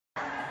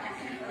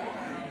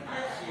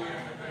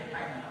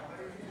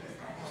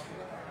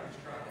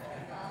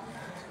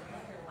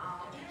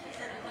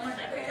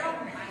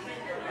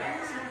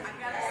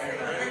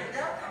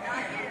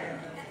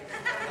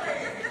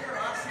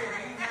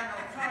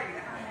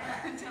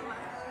Let's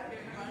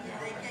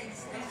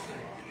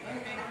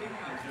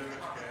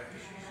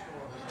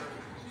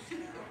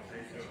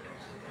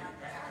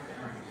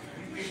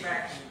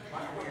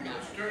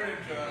turn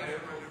into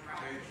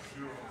page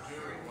 202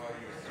 while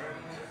you're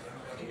turning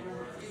to the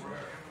word of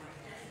prayer.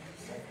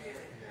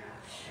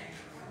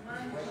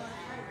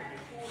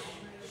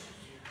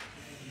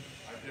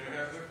 Our dear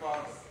Heavenly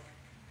Father,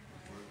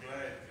 we're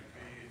glad to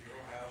be in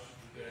your house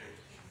today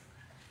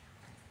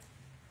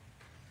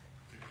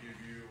to give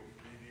you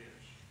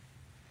obedience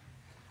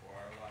for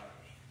our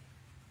lives.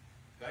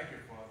 Thank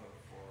you, Father,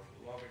 for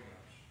loving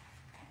us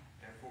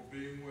and for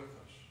being with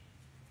us.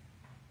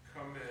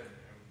 Come in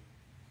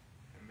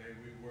and may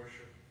we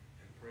worship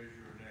and praise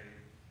your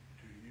name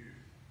to you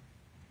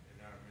in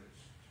our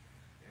midst.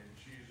 In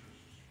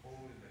Jesus'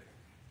 holy name,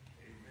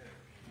 amen.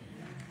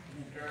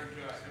 Turn to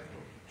our hymn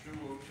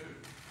 202.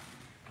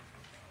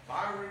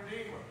 My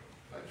Redeemer.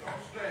 Let's all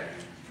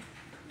stand.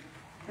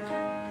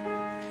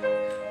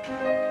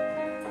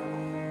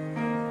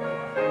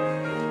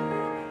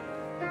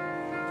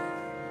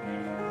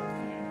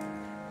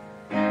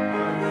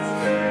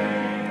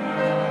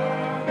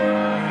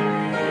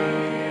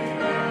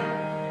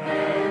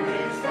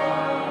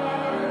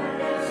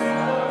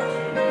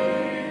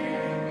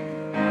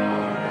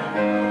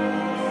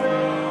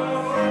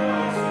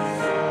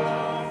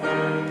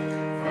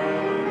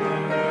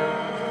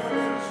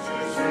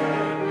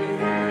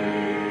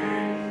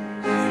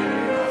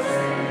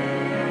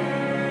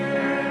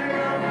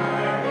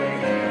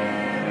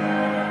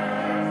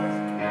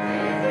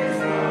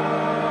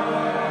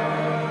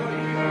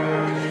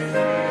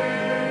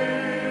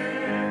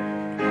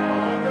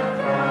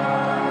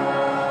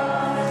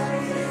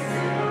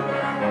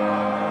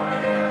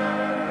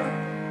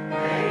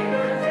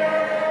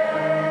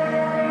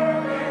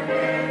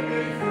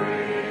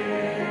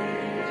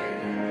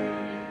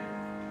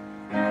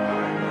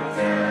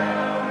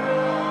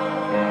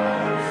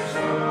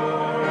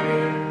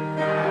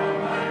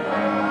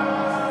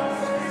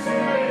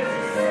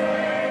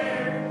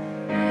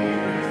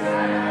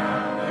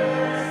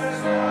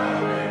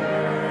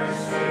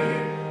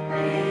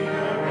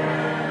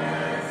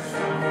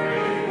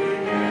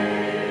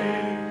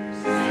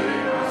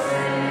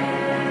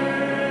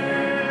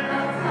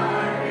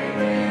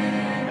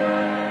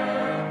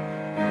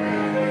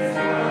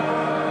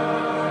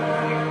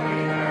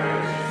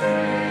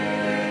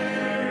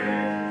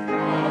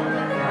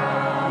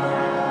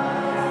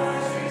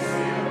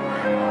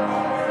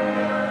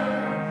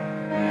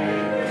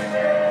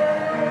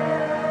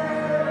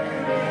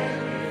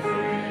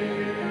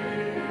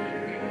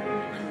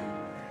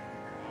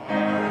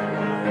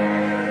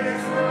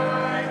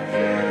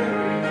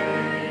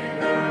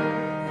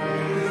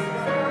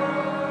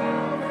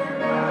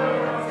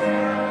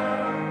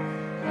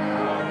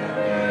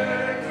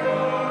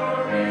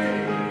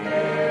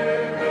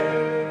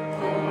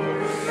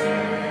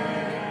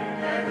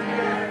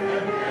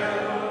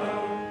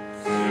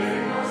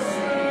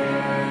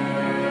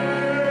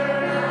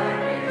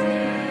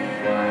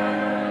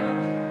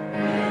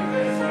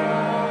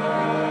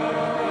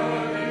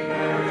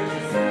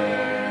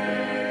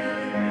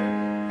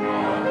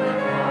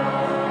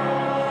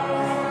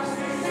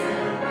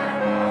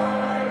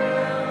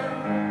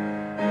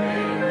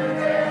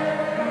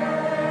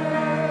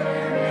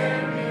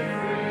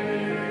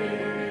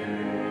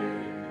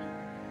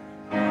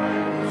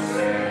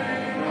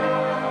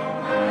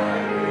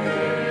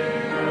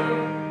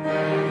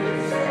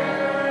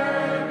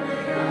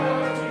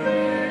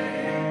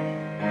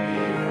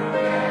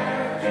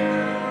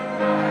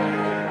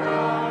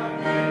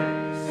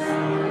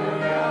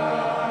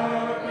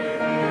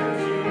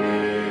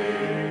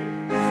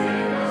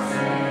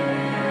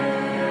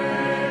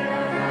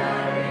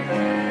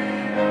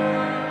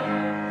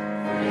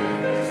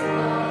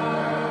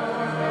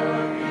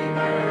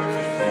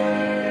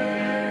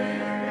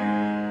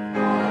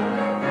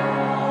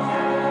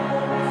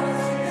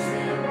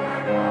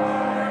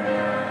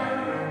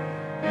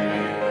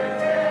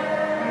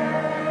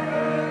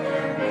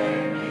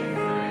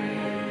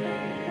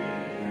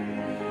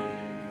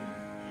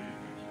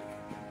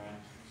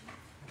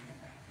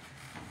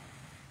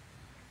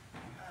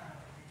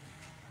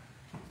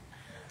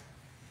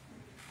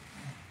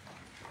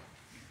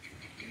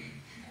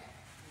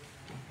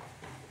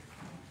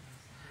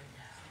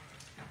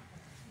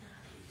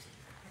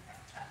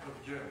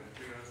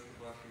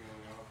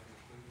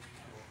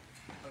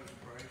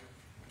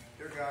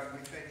 Dear God, we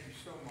thank you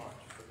so much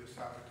for this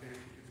opportunity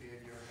to be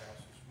in your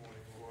house this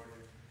morning, Lord.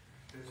 And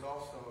it is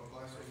also a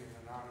blessing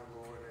and an honor,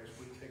 Lord, as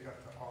we take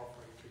up the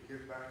offering to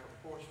give back a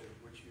portion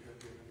which you have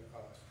given to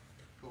us.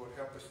 Lord,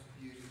 help us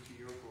use it to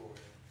your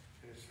glory.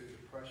 And it's through the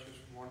precious,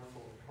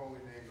 wonderful, and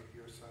holy name of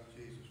your Son,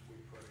 Jesus, we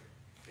pray.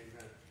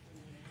 Amen.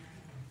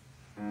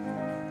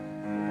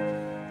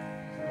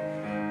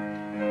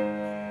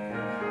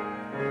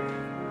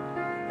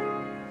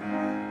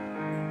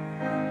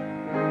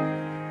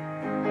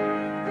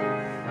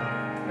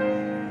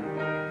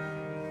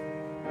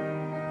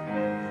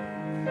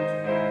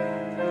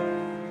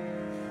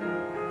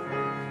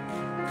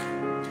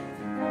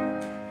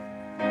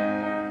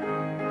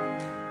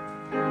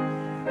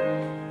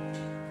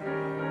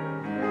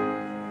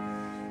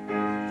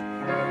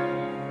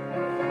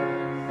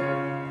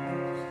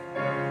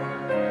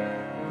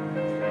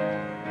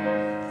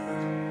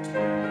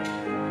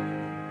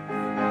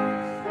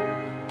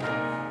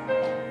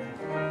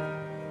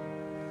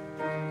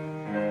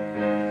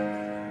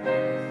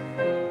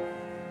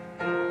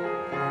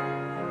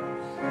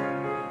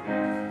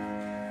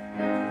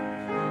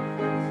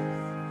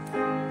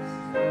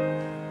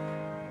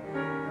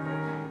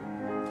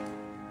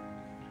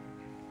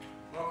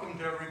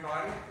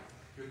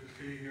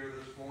 here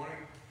this morning.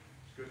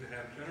 It's good to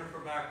have Jennifer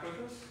back with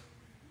us.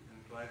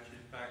 I'm glad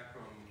she's back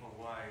from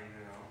Hawaii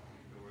now. I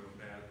feel real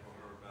bad for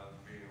her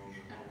about being over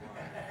in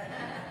Hawaii.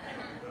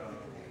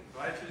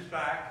 Glad she's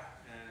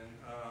back.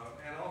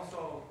 And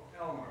also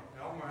Elmer.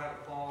 Elmer had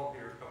a fall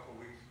here a couple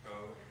weeks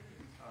ago.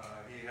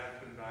 He has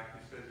been back.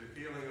 He says he's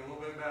feeling a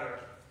little bit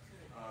better,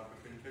 but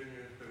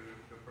continue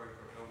to pray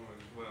for Elmer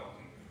as well.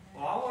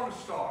 Well, I want to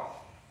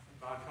start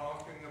by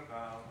talking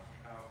about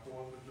our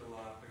 4th of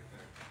July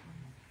picnic.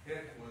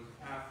 It was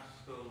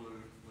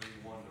absolutely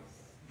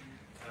wonderful.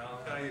 And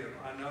I'll tell you,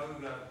 I know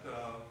that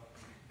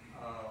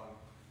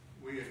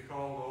we had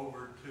called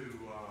over to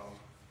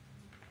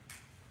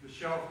the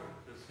shelter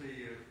to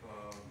see if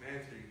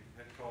Nancy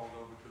had called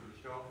over to the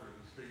shelter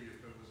to see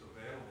if it was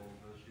available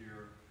this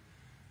year.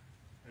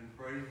 And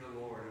praise the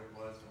Lord, it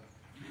wasn't.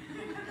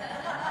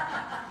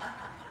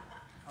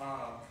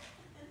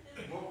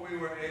 What we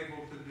were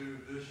able to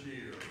do this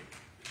year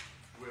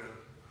with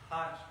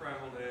hot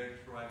scrambled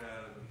eggs right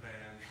out of the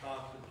pan,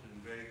 sausage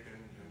and bacon,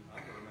 and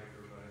I'm going to make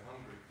everybody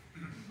hungry,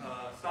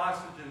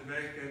 sausage and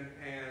bacon,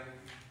 and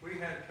we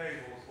had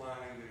tables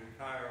lining the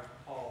entire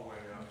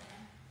hallway up,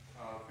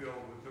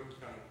 filled with those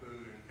kind of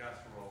food and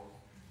casseroles,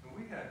 and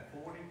we had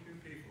 42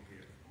 people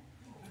here.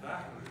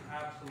 That was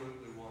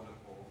absolutely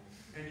wonderful.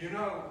 And you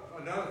know,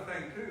 another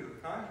thing too,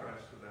 the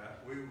contrast to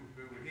that, we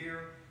were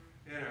here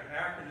in an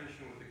air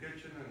conditioning with the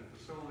kitchen and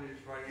facilities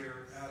right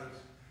here at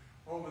us.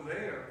 Over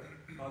there,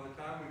 by the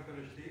time we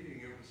finished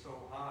eating, it was so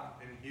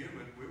hot and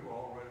humid, we were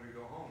all ready to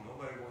go home.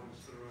 Nobody wanted to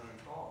sit around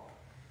and talk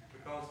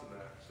because of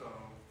that. So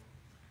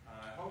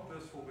I hope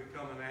this will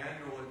become an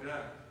annual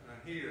event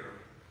here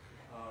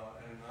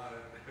and not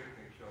at the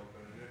picnic shelter.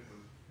 And it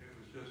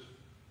was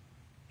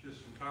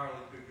just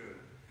entirely too good.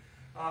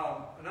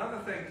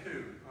 Another thing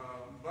too,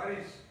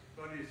 Buddy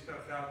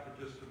stepped out for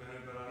just a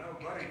minute, but I know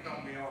Buddy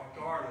caught me off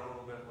guard a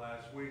little bit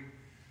last week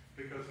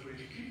because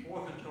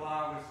 4th of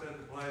July, we said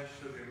the pledge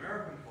to the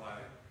American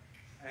flag,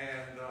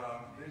 and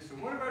they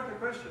said, what about the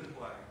Christian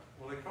flag?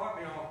 Well, they caught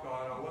me off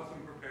guard. I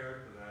wasn't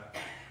prepared for that.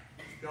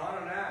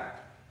 Don and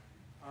Ack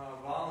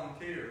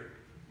volunteered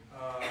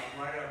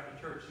right after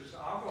church. He said,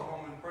 I'll go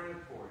home and print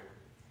it for you.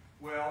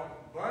 Well,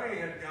 Buddy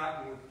had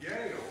gotten with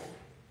Gail,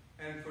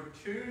 and for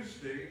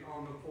Tuesday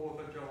on the 4th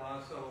of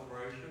July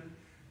celebration,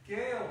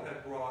 Gail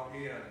had brought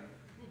in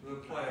the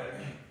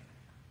pledge,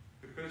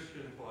 the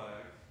Christian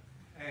flag,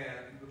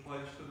 and the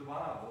pledge to the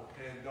Bible,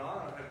 and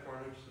Donna had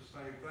furnished the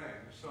same thing.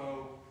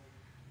 So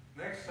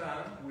next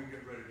time we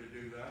get ready to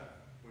do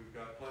that, we've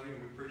got plenty,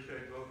 and we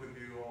appreciate both of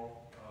you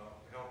all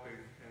helping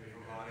and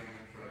providing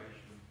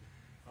information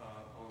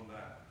on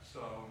that.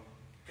 So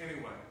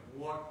anyway,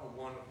 what a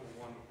wonderful,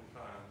 wonderful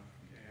time,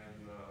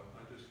 and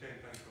I just can't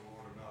thank the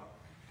Lord enough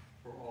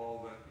for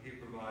all that He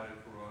provided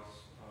for us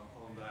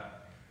on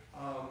that.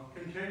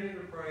 Continue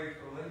to pray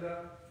for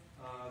Linda.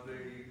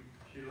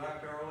 She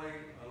left early,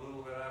 a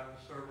little bit after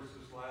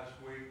services last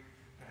week,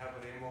 to have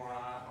an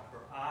MRI of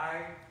her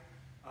eye.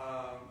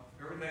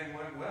 Everything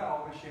went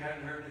well, but she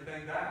hadn't heard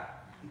anything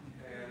back.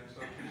 And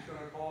so she's going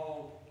to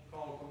call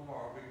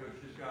tomorrow because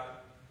she's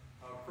got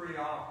a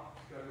pre-op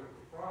scheduled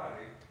for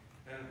Friday.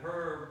 And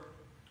her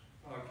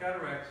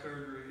cataract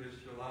surgery is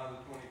July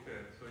the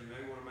 25th, so you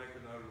may want to make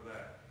a note of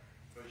that.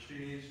 But she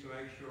needs to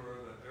make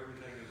sure that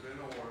everything is in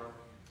order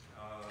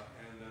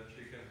and that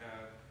she can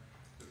have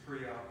the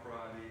pre-op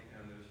Friday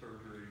and the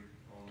surgery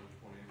on the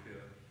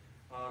 25th.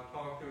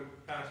 Talked to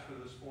Pastor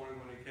this morning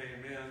when he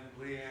came in.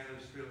 Leanne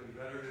is feeling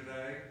better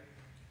today,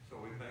 so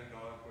we thank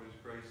God for His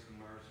grace and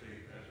mercy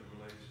as it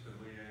relates to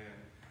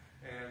Leanne.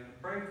 And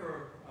pray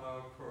for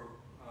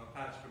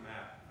Pastor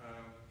Matt.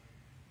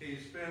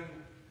 He's been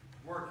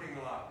working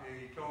a lot.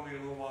 He told me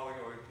a little while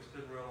ago, he just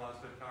didn't realize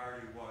how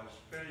tired he was.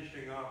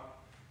 Finishing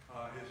up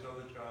his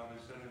other job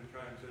is in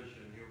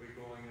transition. He'll be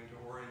going into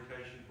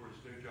orientation for his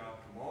new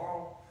job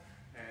tomorrow,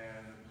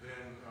 and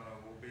then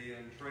will be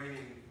in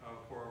training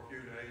for a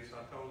few days.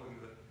 I told him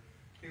that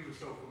he was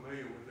so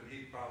familiar with it,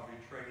 he'd probably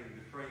be training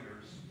the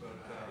trainers, but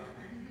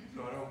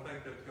so I don't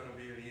think that's going to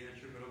be any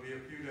issue. But it'll be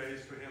a few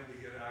days for him to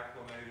get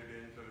acclimated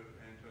into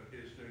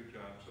his new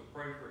job. So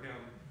pray for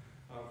him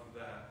for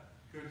that.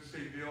 Good to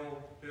see Bill.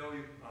 Bill,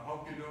 I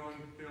hope you're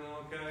feeling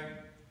okay.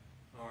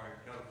 All right,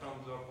 got a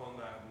thumbs up on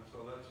that one,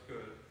 so that's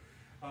good.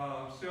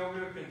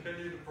 Sylvia,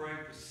 continue to pray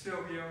for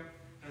Sylvia,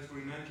 as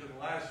we mentioned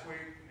last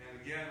week,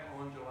 and again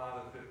on July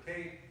the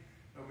 15th.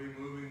 They'll be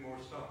moving more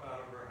stuff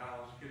out of her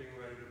house, getting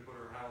ready to put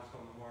her house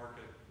on the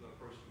market the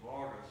 1st of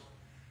August.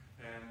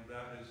 And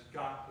that has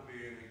got to be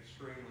an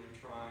extremely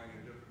trying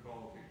and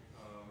difficult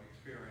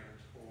experience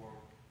for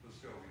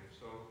Sylvia.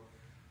 So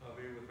I'll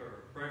be with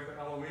her. Pray for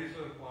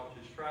Eloisa while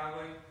she's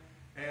traveling.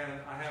 And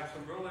I have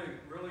some really,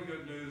 really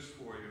good news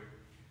for you.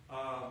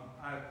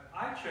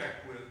 I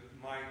checked with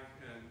Mike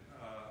and,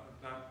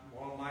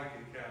 Mike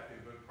and Kathy,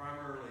 but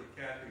primarily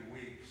Kathy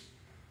Weeks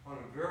on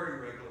a very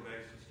regular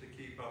basis to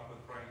keep up with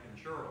Frank and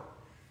Shirley.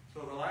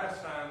 So the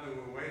last time they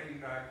were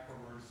waiting back for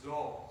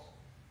results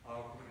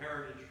from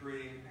Heritage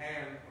Dream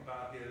and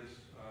about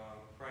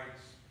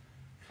Frank's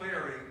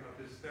clearing of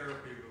his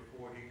therapy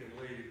before he can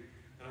leave.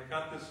 And I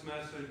got this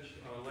message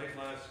late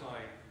last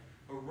night.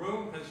 A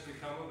room has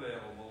become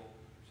available.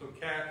 So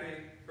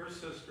Kathy, her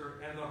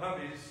sister, and the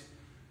hubbies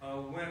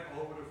went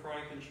over to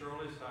Frank and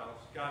Shirley's house,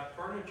 got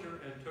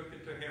furniture, and took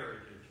it to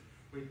Heritage.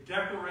 We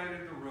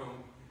decorated the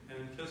room and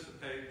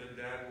anticipate that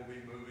Dad will be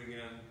moving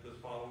in this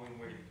following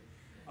week.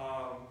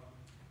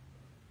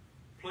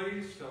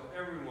 Please tell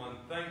everyone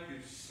thank you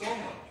so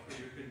much for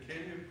your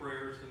continued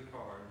prayers and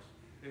cards.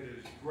 It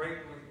is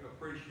greatly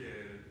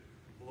appreciated.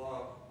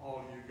 Love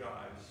all you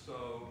guys.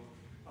 So,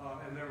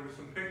 and there were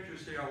some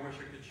pictures here I wish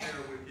I could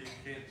share with you. You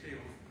can't see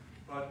them.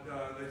 But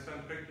they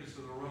sent pictures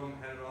of the room,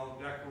 had it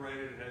all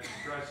decorated, had a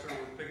dresser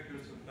with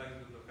pictures and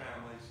things of the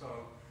family.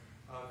 So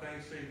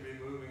things seem to be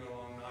moving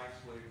along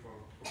nicely for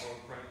both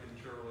Frank and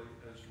Shirley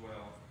as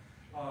well.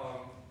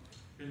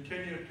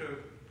 Continue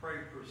to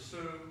pray for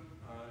Sue.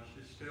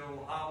 She's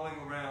still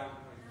hobbling around.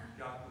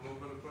 Got a little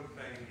bit of foot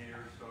pain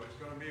here, so it's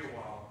going to be a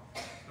while.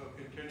 So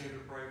continue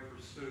to pray for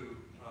Sue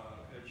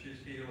as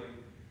she's healing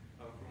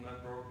from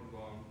that broken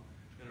bone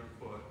in her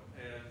foot.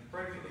 And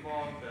pray for the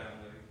Vaughn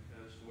family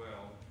as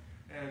well.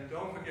 And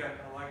don't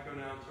forget, I like to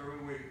announce every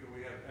week that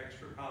we have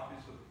extra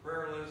copies of the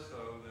prayer list,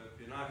 so that if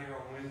you're not here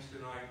on Wednesday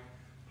night,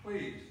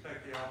 please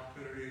take the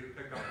opportunity to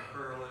pick up the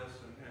prayer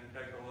list and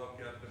take a look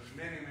at the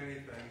many,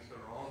 many things that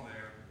are on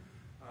there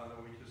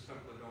that we just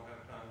simply don't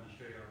have time to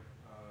share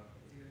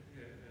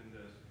in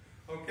this.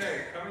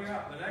 Okay, coming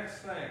up, the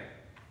next thing.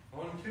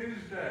 On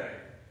Tuesday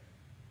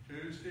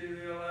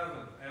the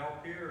 11th, Al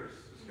Pierce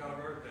has got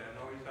a birthday. I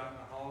know he's out in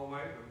the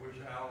hallway, but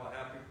wish Al a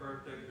happy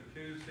birthday for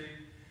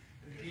Tuesday.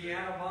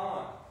 Deanna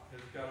Bond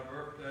has got a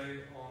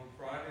birthday on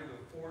Friday the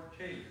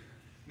 14th.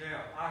 Now,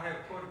 I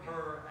have put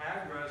her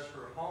address,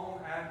 her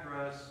home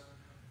address,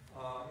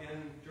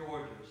 in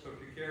Georgia. So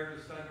if you care to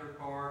send her a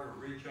card or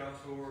reach out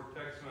to her,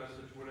 text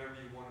message, whatever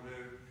you want to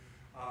do,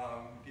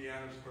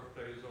 Deanna's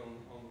birthday is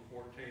on the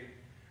 14th.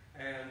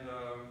 And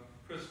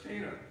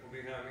Christina will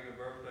be having a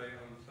birthday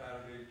on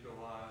Saturday,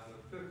 July the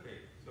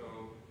 15th.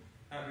 So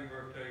happy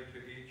birthday to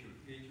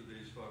each of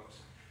these folks.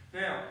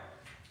 Now,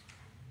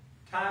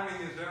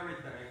 timing is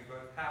everything,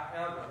 but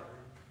however,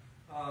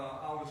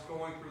 I was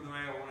going through the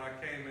mail when I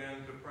came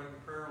in to print the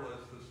prayer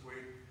list this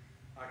week.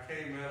 I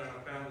came in and I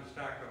found a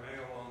stack of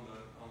mail on the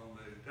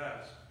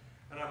desk.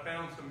 And I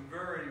found some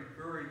very,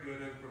 very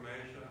good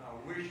information I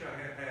wish I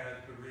had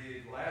had to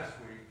read last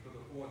week for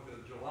the 4th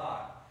of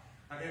July.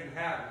 I didn't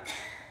have it,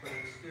 but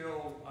it's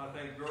still, I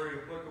think, very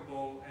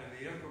applicable. And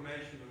the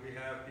information that we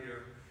have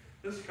here,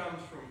 this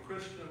comes from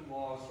Christian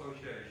Law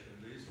Association.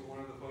 These are one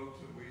of the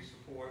folks that we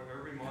support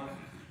every month.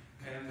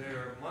 And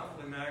their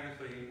monthly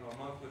magazine, or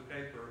monthly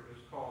paper, is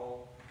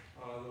called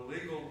The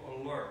Legal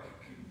Alert.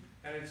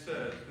 And it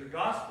says, the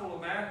Gospel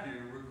of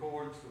Matthew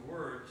records the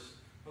words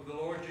of the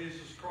Lord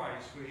Jesus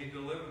Christ when he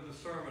delivered the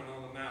Sermon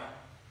on the Mount.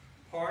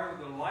 Part of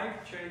the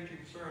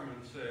life-changing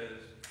sermon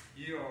says,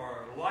 ye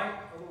are a light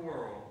of the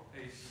world,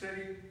 a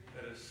city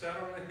that is set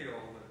on a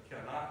hill that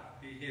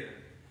cannot be hid.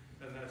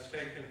 And that's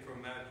taken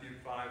from Matthew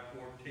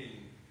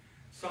 5:14.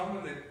 Some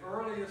of the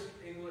earliest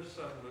English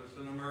settlers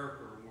in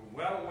America were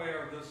well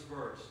aware of this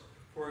verse.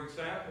 For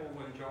example,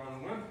 when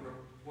John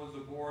Winthrop was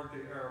aboard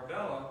the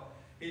Arabella,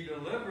 he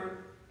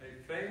delivered a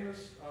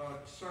famous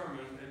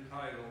sermon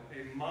entitled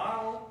A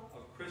Model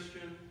of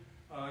Christian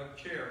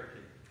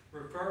Charity,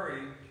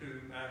 referring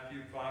to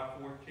Matthew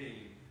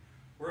 5:14.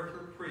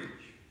 Winthrop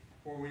preached,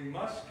 for we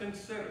must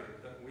consider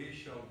that we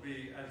shall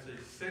be as a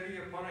city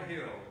upon a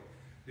hill,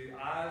 the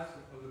eyes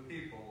of the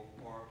people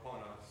are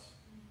upon us.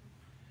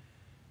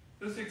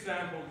 This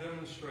example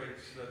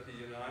demonstrates that the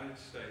United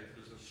States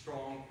has a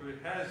strong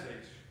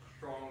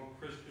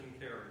Christian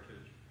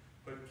heritage,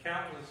 but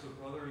countless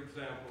of other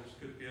examples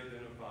could be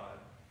identified.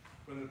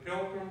 When the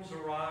Pilgrims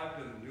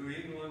arrived in New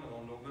England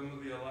on November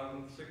the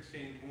 11th,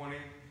 1620,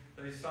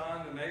 they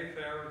signed the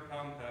Mayfair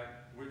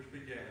Compact, which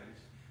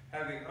begins,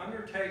 having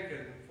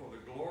undertaken for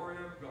the glory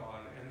of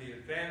God and the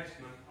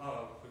advancement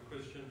of the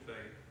Christian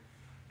faith.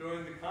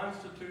 During the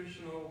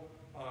Constitutional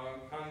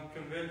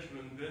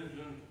Convention,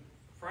 Benjamin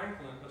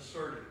Franklin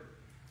asserted,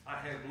 I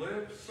have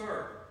lived,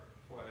 sir,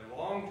 for a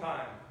long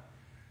time,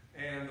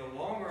 and the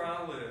longer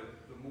I live,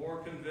 the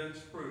more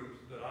convinced proves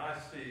that I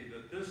see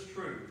that this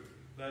truth,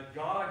 that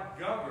God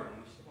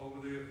governs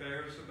over the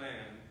affairs of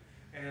man,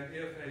 and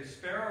if a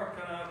sparrow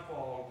cannot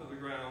fall to the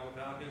ground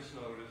without his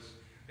notice,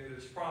 it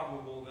is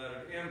probable that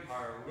an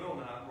empire will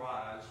not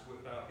rise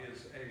without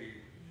his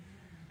aid.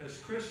 As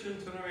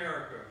Christians in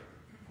America,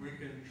 we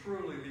can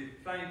truly be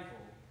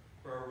thankful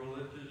for our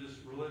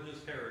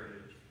religious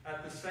heritage.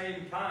 At the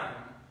same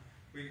time,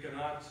 we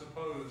cannot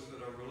suppose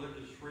that our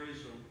religious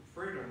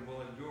freedom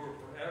will endure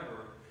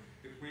forever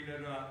if we do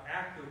not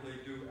actively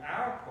do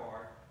our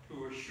part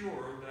to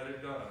assure that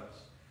it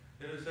does.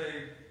 It is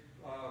a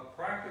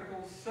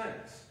practical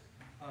sense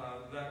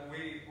that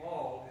we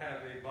all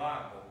have a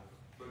Bible,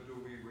 but do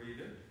we read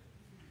it?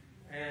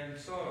 And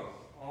so,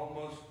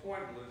 almost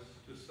pointless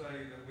to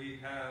say that we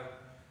have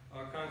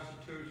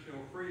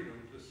constitutional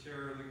freedom to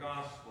share the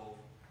gospel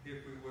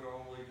if we would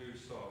only do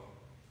so.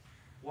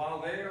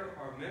 While there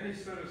are many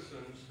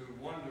citizens who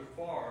wander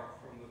far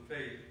from the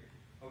faith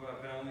of our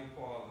founding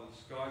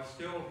fathers, God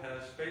still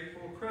has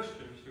faithful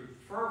Christians who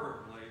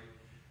fervently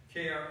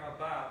care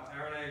about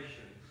our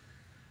nation.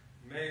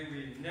 May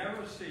we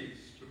never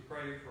cease to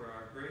pray for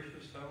our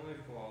gracious Heavenly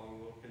Father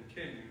will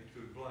continue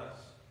to bless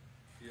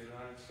the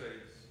United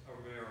States of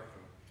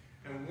America.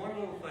 And one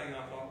little thing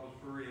I thought was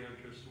very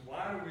interesting.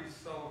 Why do we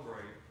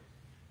celebrate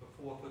the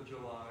 4th of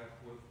July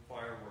with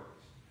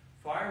fireworks?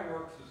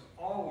 Fireworks has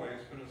always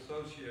been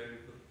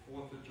associated with the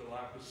 4th of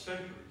July for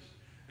centuries.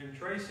 In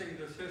tracing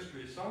this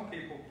history, some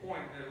people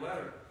point a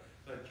letter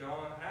that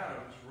John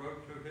Adams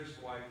wrote to his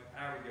wife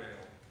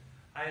Abigail.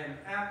 I am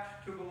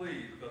apt to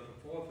believe that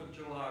the 4th of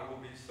July will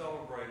be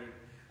celebrated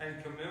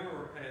and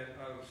commemorated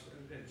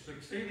in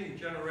succeeding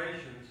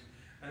generations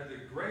as the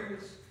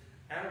greatest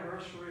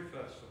anniversary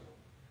festival.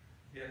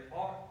 It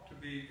ought to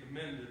be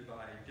commended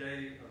by a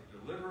day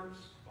of deliverance,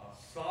 by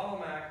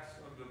solemn acts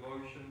of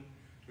devotion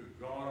to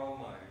God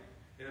Almighty.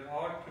 It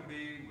ought to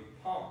be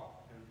with pomp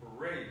and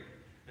parade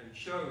and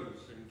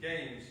shows and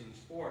games and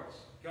sports,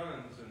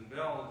 guns and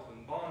bells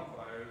and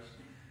bonfires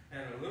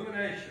and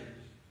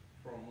illuminations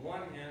from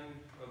one end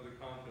of the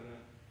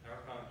continent, our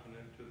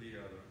continent, to the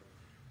other.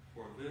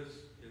 For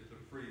this is the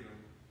freedom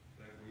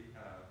that we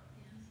have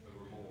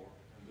evermore.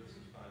 And this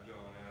is by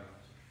John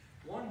Adams.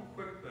 One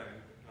quick thing,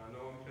 I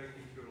know I'm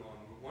taking too long,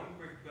 but one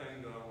quick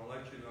thing that I want to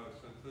let you know,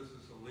 since this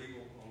is a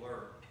legal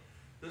alert.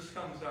 This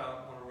comes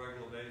out on a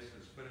regular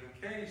basis, but in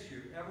case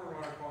you ever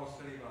run across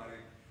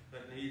anybody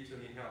that needs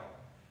any help,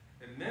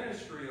 a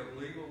Ministry of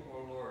Legal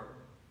Alert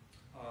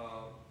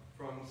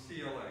from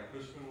CLA,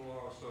 Christian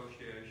Law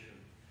Association,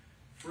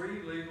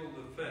 free legal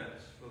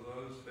defense for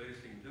those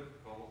facing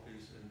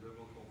difficulties in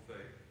biblical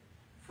faith,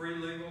 free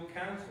legal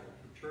counsel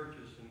to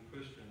churches and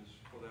Christians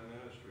for their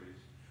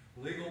ministries,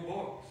 legal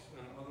books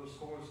and other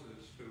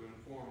sources to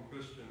inform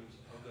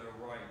Christians of their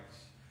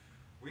rights,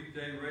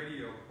 weekday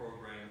radio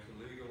programs, and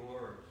Legal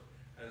Alert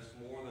has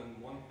more than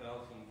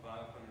 1,586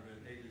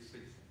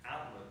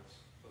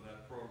 outlets for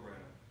that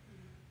program.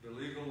 The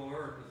Legal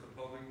Alert is a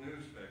public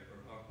newspaper,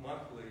 a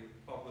monthly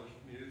published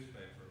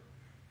newspaper.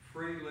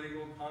 Free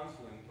legal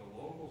counseling to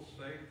local,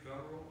 state,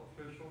 federal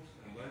officials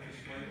and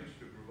legislators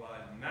to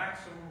provide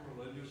maximum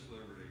religious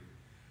liberty.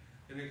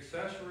 An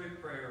accessory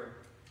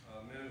prayer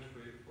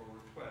ministry for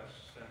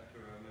requests sent to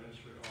our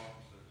ministry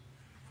offices.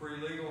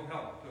 Free legal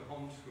help to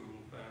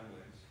homeschool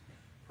families.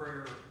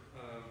 Prayer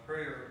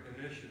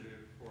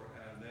initiative for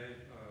our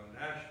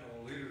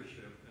national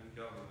leadership and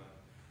government.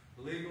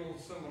 Legal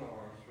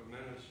seminars for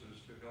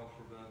ministers to help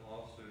prevent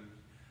lawsuits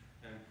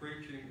and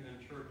preaching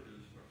in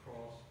churches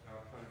across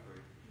our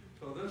country.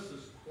 So this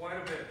is quite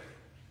a bit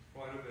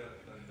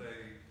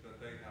that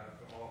they have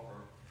to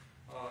offer.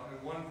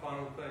 And one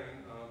final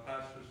thing,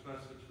 Pastor's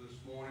message this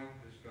morning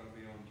is going to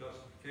be on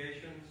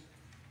justifications,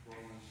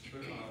 Romans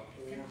 4,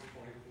 24,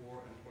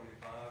 and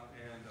 25,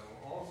 and there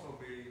will also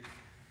be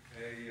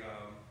a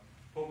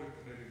pulpit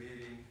committee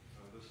meeting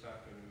this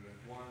afternoon at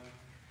 1.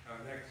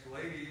 Our next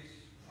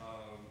ladies'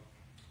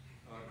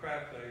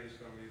 craft day is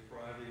going to be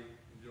Friday,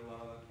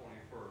 July the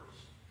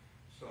 21st.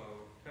 So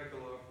take a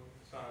look,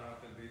 sign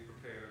up, and be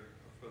prepared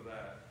for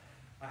that.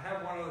 I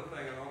have one other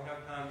thing. I don't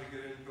have time to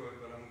get into it,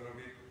 but I'm going to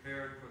be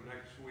prepared for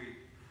next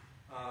week.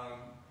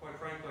 Quite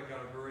frankly, I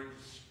got a very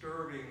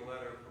disturbing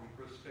letter from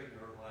Chris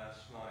Stigner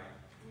last night.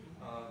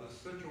 The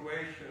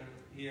situation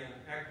in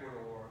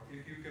Ecuador,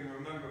 if you can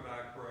remember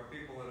back, for our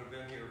people that have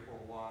been here for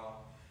a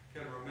while,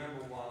 can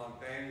remember while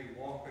Danny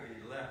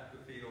Walkety left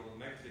the field of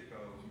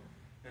Mexico,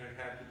 and it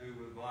had to do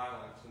with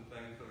violence and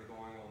things that are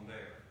going on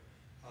there.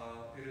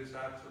 It is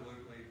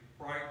absolutely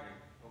frightening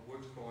of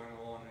what's going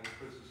on in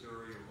Chris's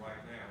area right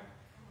now.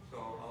 So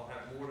I'll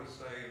have more to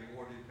say and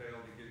more detail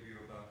to give you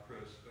about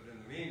Chris. But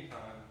in the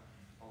meantime,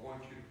 I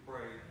want you to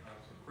pray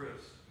for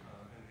Chris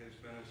and his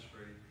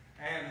ministry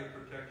and the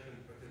protection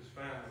for his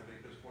family,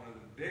 because one of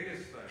the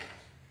biggest things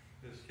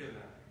is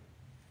kidnapping.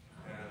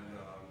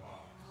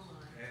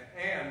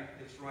 And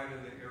it's right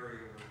in the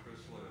area where Chris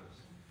lives.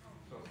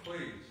 So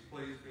please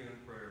be in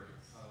prayer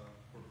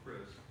for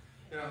Chris.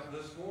 Now,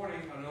 this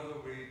morning, I know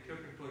that we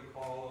typically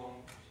call on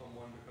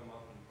someone to come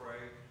up and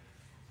pray,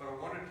 but I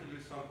wanted to do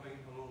something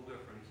a little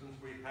different. Since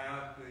we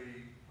have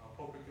the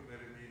pulpit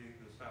committee meeting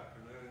this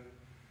afternoon,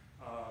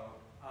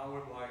 I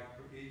would like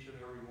for each and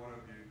every one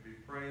of you to be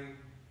praying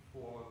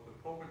for the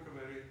pulpit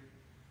committee,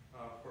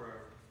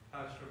 for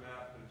Pastor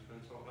Matt, who's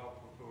been so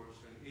helpful to us,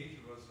 and each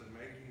of us in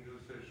making the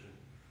decision.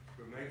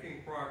 We're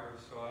making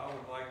progress, so I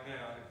would like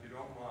now, if you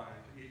don't mind,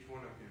 to each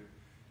one of you,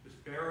 just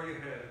bow your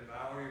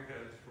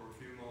heads for a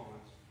few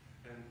moments,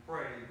 and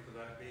pray for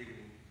that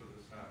meeting for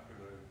this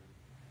afternoon.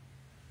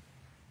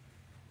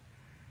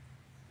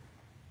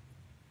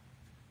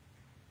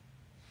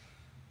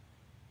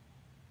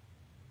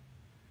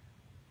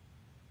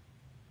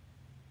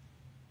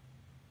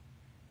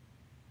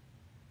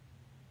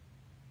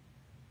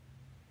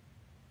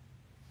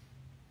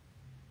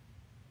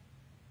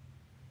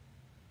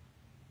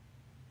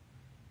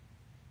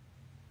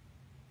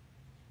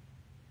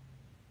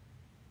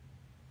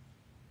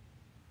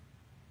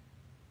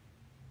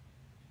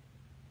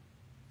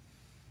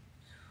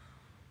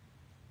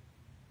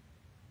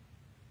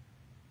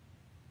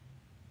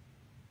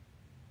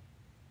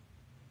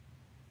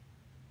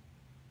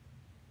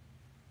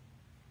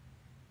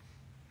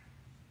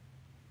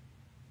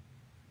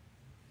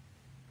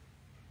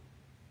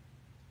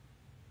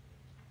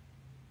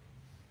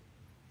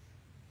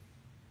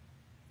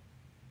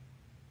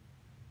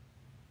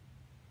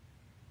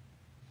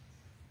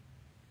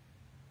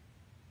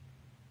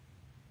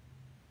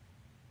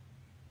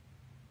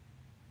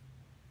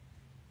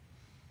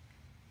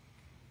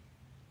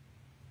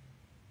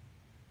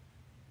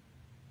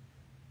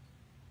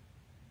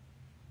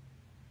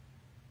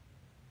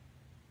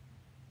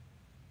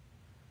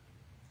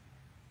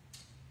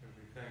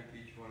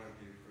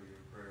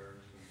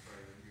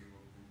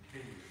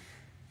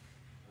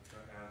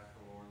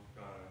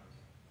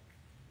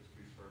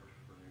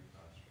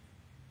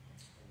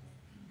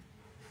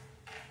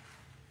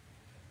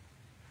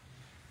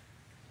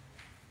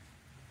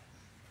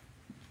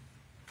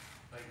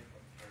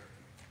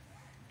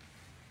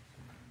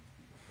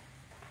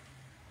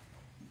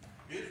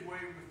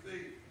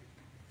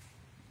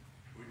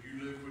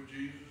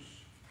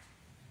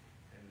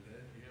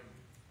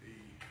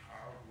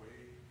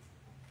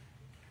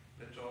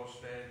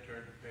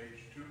 turn to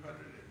page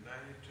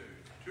 292.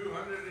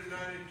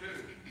 292.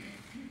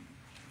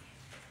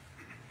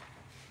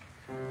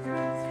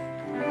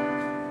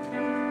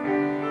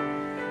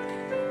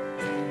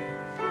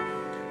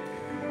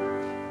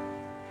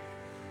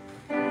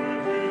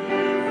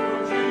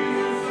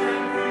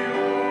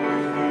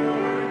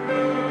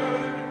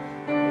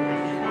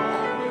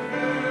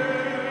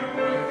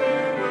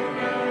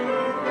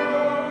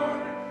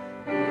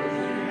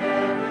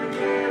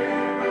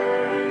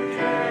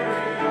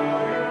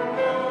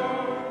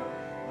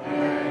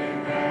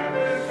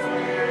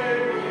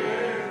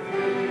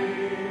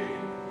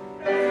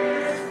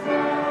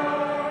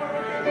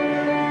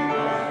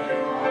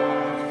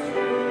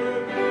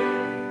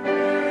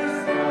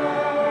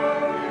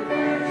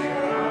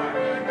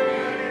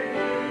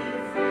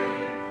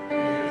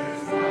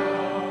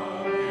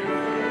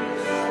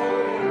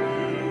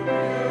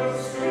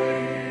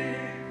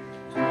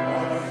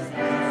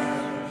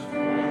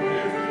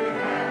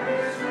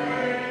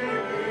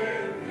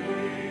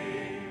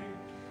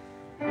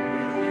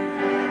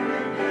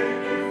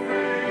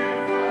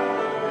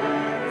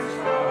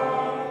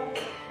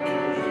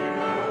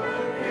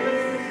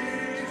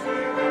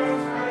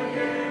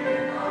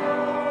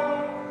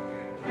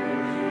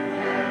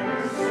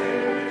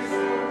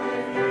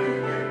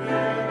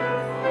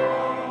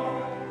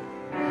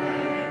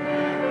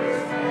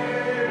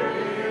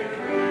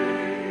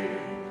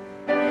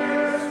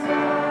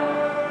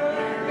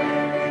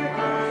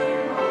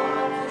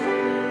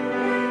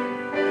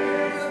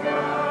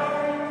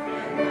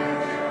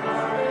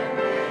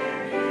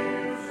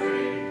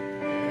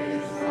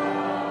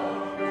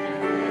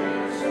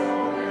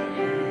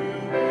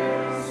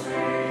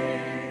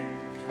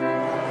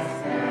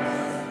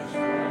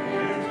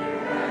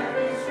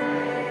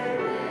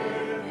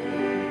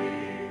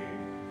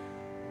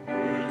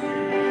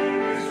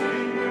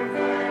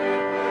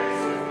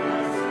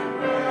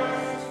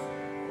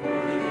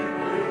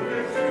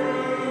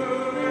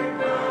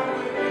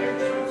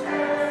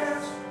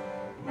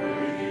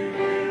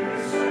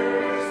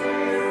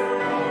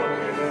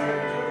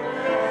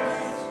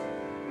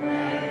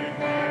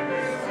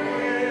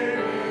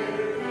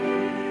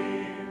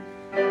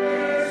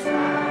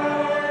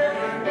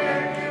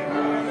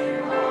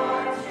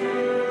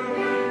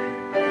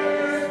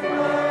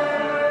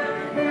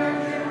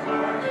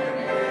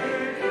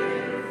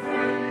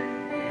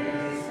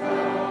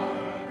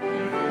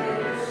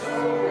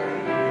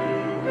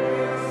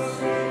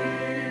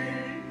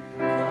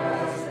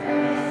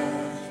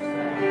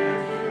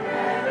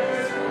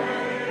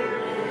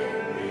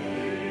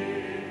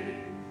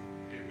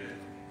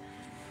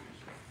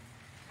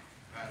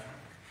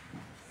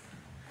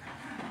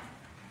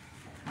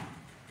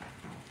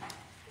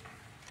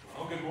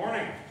 Good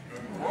morning.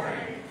 Good morning.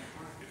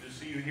 Good to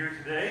see you here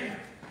today.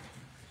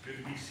 Good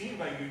to be seen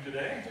by you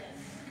today.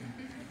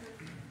 If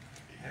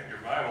you have your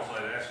Bibles,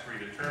 I'd ask for you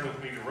to turn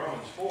with me to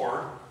Romans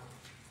 4,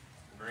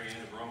 the very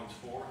end of Romans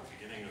 4, the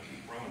beginning of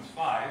Romans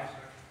 5.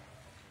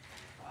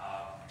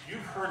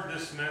 You've heard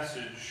this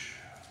message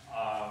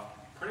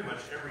pretty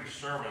much every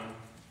sermon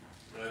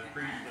that I've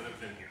preached that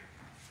I've been here.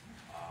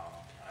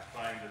 I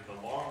find that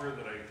the longer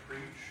that I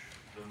preach,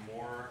 the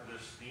more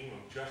this theme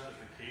of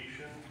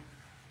justification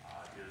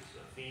is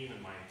a theme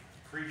in my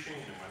preaching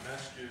and in my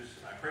messages.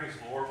 I praise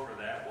the Lord for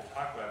that. We'll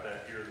talk about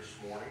that here this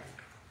morning.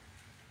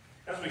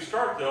 As we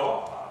start,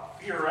 though,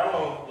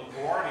 Fiorello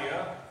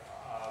LaGuardia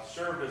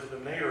served as the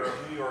mayor of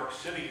New York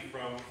City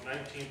from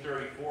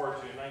 1934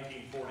 to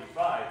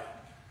 1945.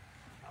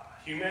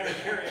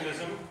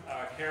 Humanitarianism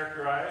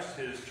characterized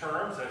his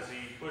terms as he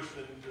pushed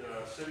the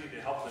city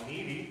to help the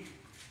needy.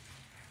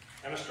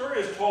 And a story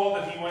is told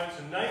that he went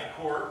to night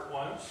court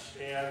once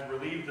and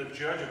relieved the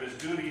judge of his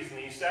duties, and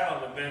he sat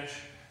on the bench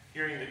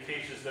hearing the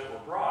cases that were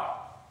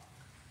brought.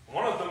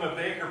 One of them, a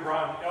baker,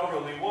 brought an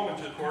elderly woman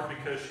to court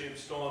because she had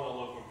stolen a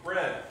loaf of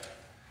bread.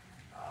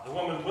 The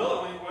woman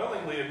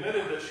willingly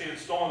admitted that she had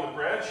stolen the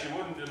bread. She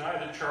wouldn't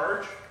deny the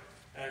charge,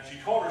 and she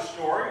told her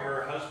story.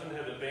 Her husband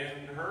had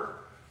abandoned her.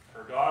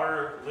 Her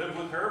daughter lived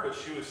with her, but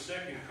she was sick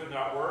and could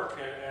not work,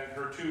 and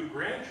her two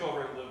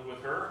grandchildren lived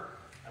with her,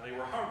 and they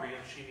were hungry,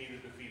 and she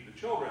needed to feed the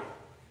children.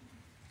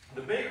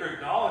 The baker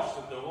acknowledged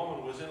that the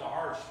woman was in a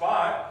hard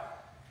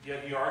spot,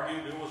 yet he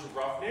argued it was a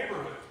rough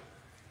neighborhood.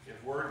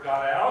 If word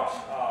got out,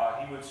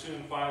 he would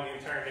soon find the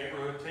entire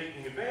neighborhood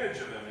taking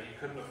advantage of him, and he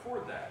couldn't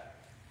afford that.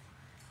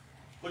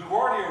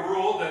 LaGuardia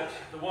ruled that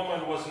the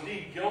woman was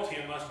indeed guilty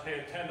and must pay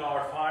a $10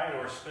 fine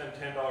or spend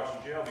 $10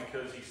 in jail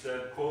because he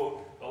said,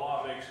 quote, the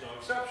law makes no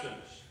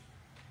exceptions.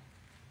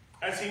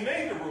 As he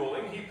made the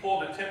ruling, he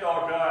pulled a $10 bill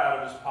out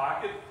of his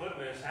pocket, put it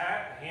in his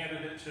hat,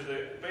 handed it to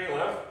the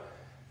bailiff,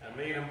 and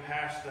made him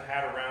pass the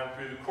hat around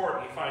through the court.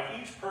 And he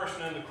fined each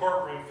person in the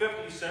courtroom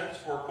 50 cents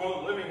for,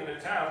 quote, living in a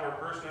town where a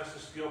person has to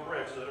steal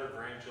bread so that her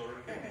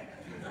grandchildren can eat.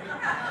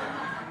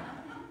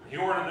 He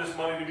ordered this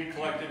money to be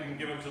collected and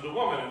given to the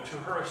woman, and to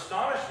her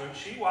astonishment,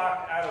 she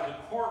walked out of the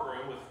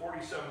courtroom with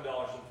 $47.50,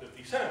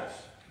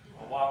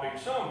 a whopping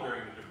sum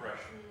during the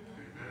Depression.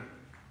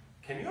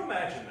 Can you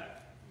imagine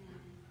that?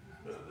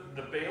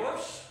 The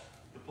bailiffs,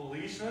 the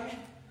policemen,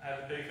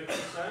 had to pay 50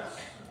 cents.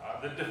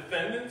 The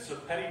defendants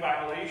of petty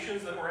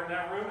violations that were in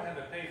that room had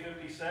to pay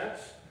 50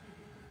 cents.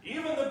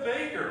 Even the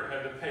baker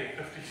had to pay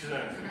 50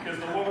 cents because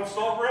the woman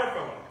stole bread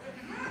from him.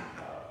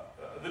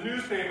 The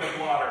newspaper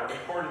blotter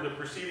recorded the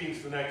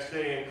proceedings the next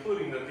day,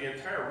 including that the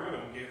entire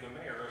room gave the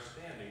mayor a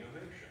standing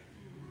ovation.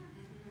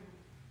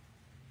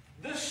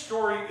 This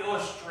story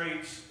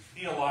illustrates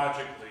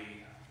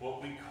theologically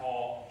what we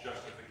call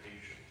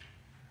justification.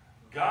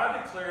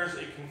 God declares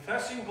a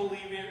confessing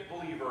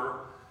believer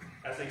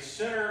as a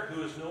sinner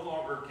who is no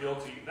longer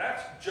guilty.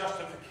 That's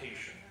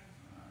justification.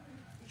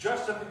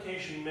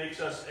 Justification makes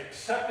us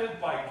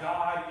accepted by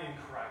God in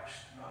Christ.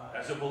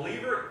 As a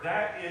believer,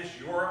 that is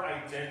your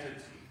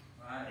identity.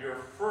 Your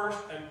first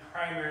and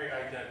primary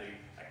identity.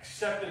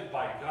 Accepted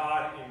by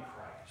God in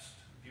Christ.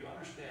 Do you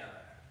understand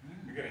that?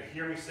 You're going to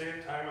hear me say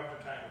it time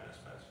after time in this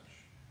message.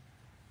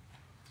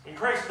 When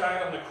Christ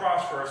died on the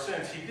cross for our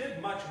sins, he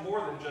did much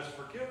more than just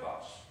forgive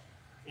us.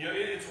 You know,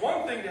 it's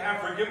one thing to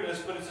have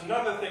forgiveness, but it's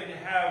another thing to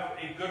have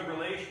a good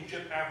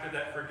relationship after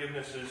that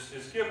forgiveness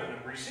is given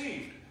and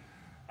received.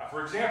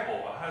 For example,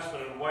 a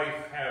husband and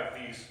wife have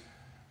these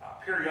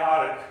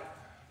periodic,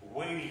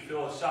 weighty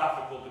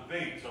philosophical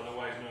debates,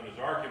 otherwise known as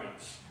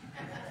arguments.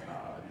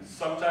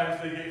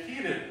 Sometimes they get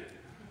heated,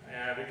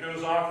 and it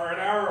goes on for an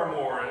hour or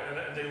more,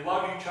 and they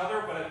love each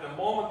other, but at the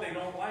moment they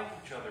don't like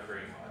each other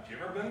very much. You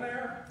ever been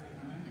there?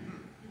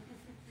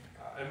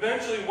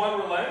 Eventually one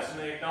relents, and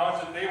they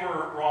acknowledge that they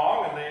were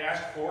wrong, and they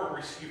ask for and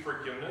receive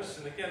forgiveness.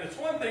 And again, it's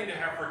one thing to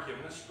have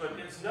forgiveness, but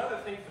it's another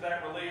thing for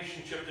that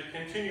relationship to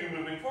continue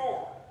moving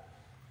forward.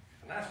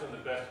 And that's when the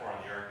best part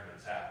of the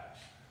arguments happens.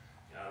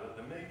 You know,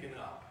 the making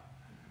up.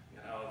 You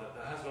know,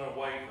 the husband and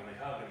wife, and they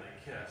hug and they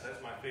kiss.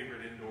 That's my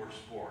favorite indoor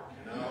sport,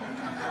 you know.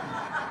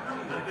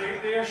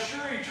 They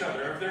assure each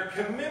other of their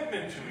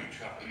commitment to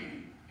each other.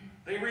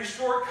 They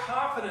restore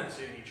confidence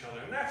in each other.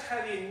 And that's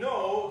how you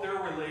know their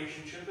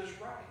relationship is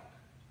right.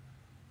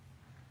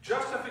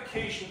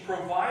 Justification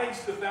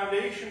provides the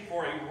foundation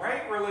for a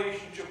right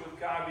relationship with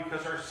God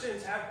because our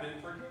sins have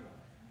been forgiven.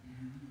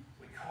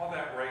 We call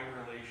that right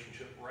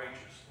relationship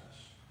righteousness.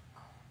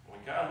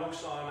 When God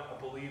looks on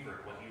a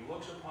believer, when he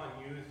looks upon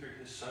you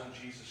through his Son,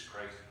 Jesus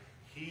Christ,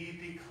 he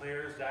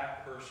declares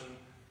that person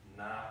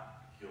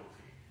not guilty.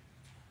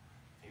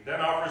 He then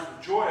offers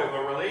the joy of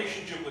a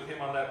relationship with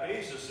him on that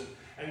basis,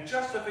 and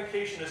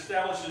justification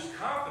establishes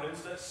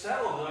confidence that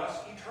settles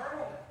us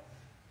eternally.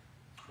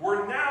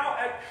 We're now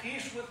at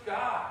peace with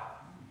God.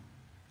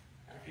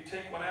 And if you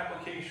take one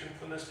application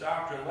from this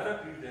doctrine, let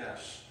it be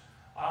this.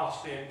 I'll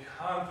stand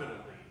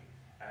confidently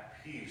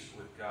at peace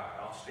with God.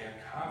 I'll stand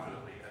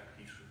confidently at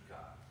peace with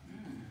God.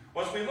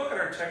 Well, as we look at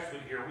our text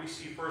here, we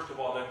see, first of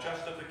all, that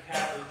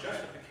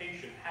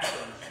justification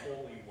happens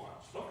only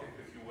once. Look,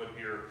 if you would,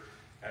 here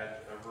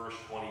at verse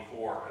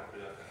 24,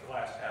 at the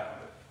last half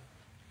of it.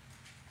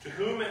 To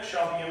whom it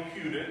shall be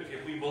imputed,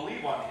 if we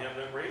believe on him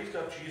that raised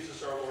up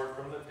Jesus our Lord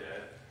from the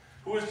dead,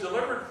 who was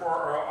delivered for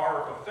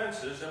our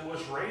offenses and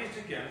was raised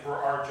again for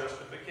our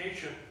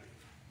justification.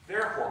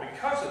 Therefore,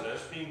 because of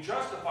this, being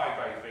justified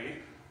by faith,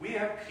 we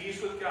have peace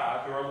with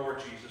God through our Lord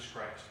Jesus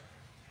Christ.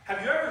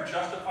 Have you ever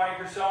justified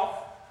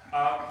yourself?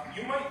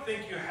 You might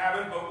think you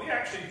haven't, but we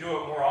actually do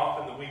it more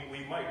often than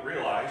we might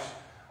realize.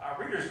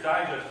 Reader's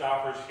Digest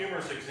offers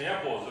humorous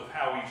examples of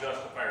how we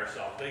justify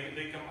ourselves.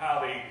 They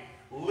compiled a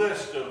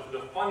list of the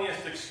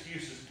funniest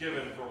excuses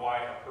given for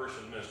why a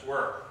person missed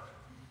work.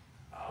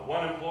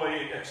 One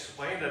employee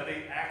explained that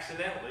they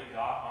accidentally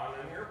got on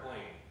an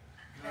airplane.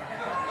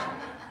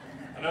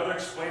 Another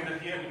explained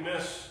that he had to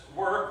miss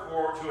work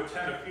to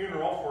attend a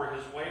funeral for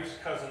his wife's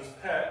cousin's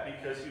pet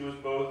because he was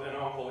both an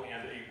uncle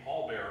and a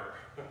pallbearer.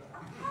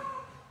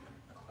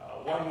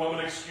 One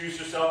woman excused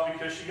herself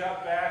because she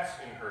got bats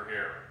in her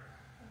hair.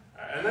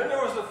 And then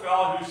there was the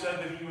fellow who said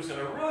that he was in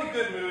a really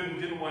good mood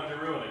and didn't want to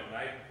ruin it. And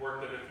I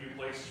worked at a few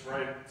places where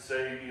I'd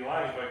say, be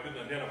lying if I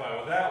couldn't identify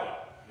with that one.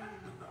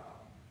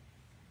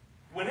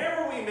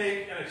 Whenever we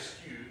make an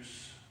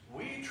excuse,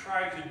 we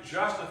try to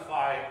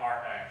justify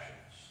our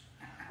actions.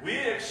 We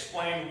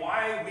explain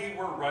why we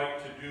were right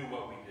to do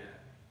what we did.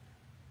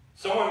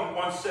 Someone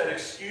once said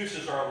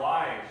excuses are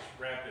lies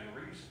wrapped in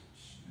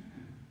reasons.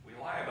 We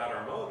lie about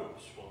our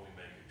motives when we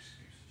make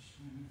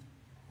excuses.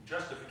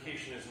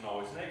 Justification isn't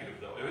always negative,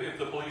 though. If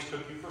the police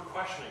took you for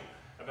questioning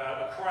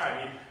about a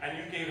crime and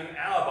you gave an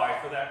alibi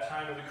for that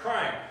time of the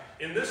crime,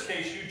 in this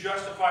case, you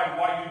justified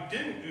why you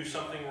didn't do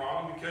something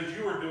wrong because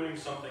you were doing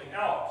something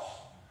else.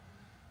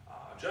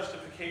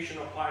 Justification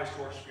applies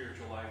to our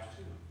spiritual lives,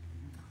 too.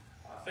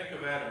 Think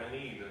of Adam and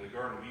Eve in the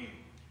Garden of Eden.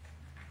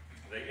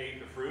 They ate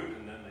the fruit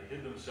and then they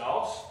hid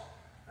themselves.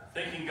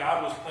 Thinking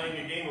God was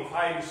playing a game of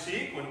hide and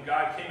seek, when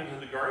God came into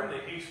the garden, they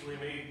hastily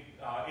made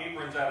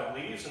aprons out of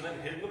leaves and then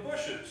hid in the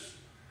bushes.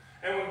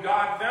 And when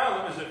God found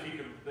them, as if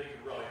they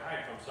could really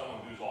hide from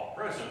someone who's all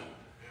present,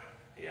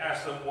 he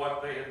asked them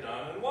what they had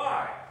done and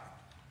why.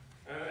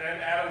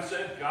 And Adam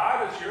said,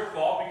 God, it's your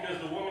fault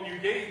because the woman you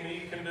gave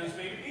me convinced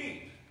me to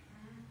eat.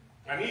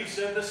 And Eve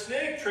said, the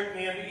snake tricked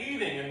me into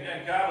eating.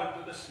 And God looked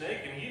at the snake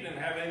and he didn't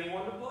have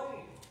anyone to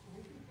blame.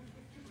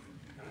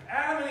 And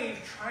Adam and Eve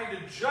tried to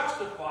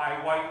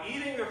justify why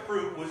eating the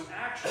fruit was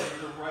actually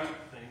the right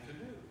thing to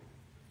do.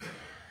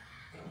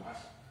 It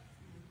wasn't.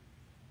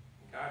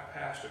 God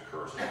passed a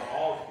curse on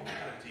all of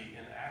humanity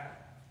in Adam.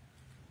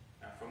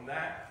 Now, from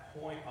that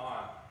point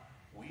on,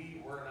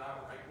 we were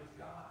not right with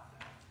God.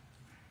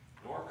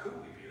 Nor could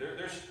we be.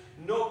 There's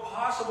no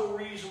possible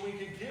reason we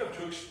could give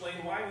to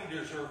explain why we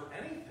deserve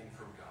anything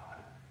from God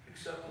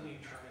except an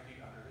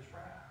eternity under his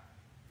wrath.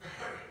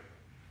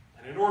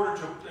 And in order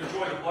to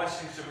enjoy the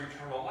blessings of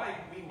eternal life,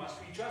 we must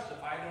be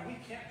justified, and we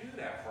can't do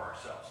that for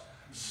ourselves.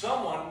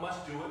 Someone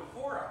must do it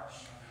for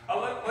us.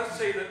 Let's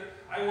say that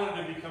I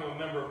wanted to become a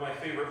member of my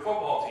favorite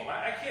football team.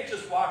 I can't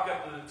just walk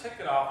up to the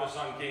ticket office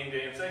on game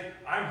day and say,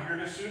 I'm here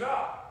to suit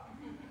up.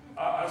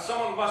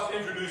 Someone must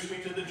introduce me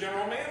to the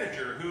general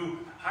manager who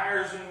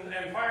hires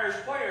and fires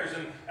players,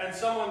 and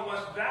someone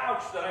must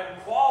vouch that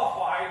I'm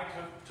qualified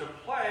to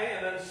play,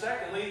 and then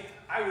secondly,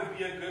 I would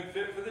be a good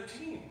fit for the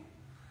team.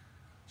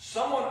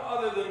 Someone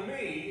other than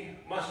me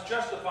must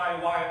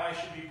justify why I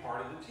should be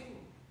part of the team.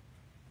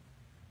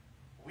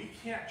 We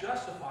can't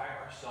justify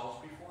ourselves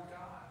before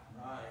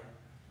God. Right.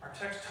 Our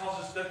text tells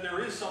us that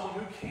there is someone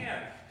who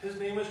can. His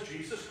name is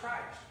Jesus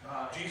Christ.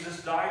 Right.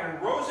 Jesus died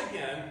and rose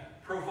again,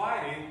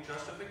 providing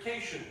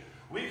justification.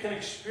 We can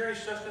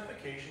experience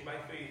justification by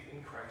faith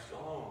in Christ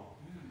alone.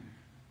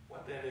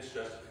 What then is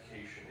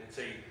justification? It's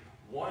a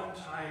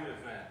one-time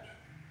event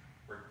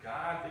where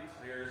God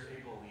declares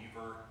a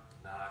believer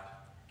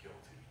not guilty.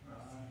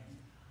 Right.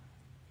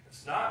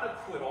 It's not an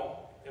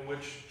acquittal in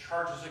which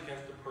charges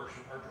against the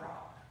person are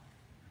dropped.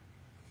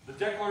 The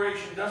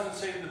declaration doesn't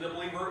say that the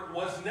believer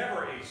was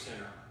never a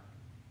sinner.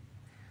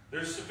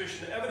 There's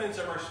sufficient evidence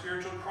of our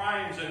spiritual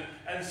crimes,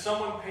 and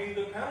someone paid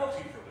the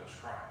penalty for those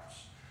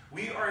crimes.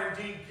 We are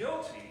indeed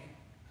guilty,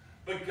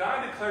 but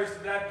God declares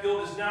that that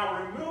guilt is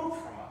now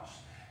removed from us.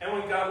 And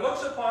when God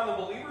looks upon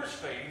the believer's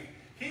faith,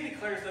 he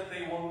declares that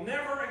they will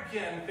never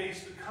again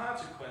face the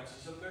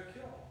consequences of their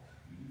guilt.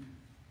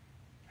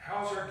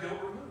 How's our guilt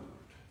removed?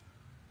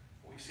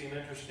 We see an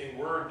interesting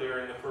word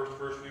there in the first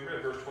verse we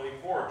read, verse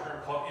 24, a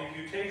term called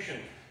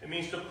imputation. It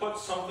means to put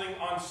something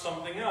on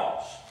something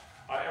else.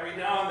 Every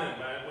now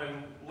and then,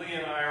 when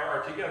Leah and I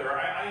are together,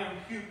 I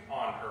impute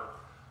on her.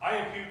 I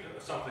impute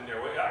something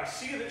there. I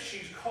see that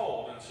she's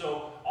cold, and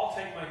so I'll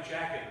take my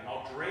jacket and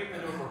I'll drape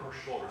it over her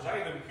shoulders. I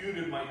have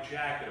imputed my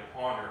jacket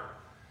upon her.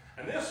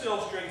 And this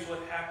illustrates what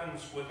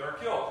happens with our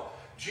guilt.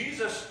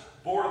 Jesus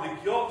bore the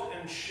guilt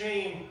and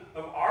shame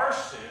of our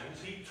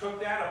sins. He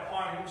took that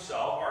upon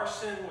himself. Our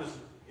sin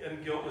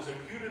and guilt was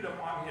imputed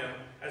upon him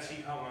as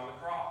he hung on the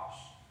cross.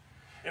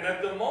 And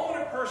at the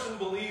moment a person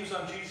believes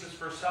on Jesus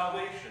for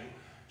salvation,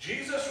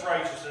 Jesus'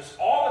 righteousness,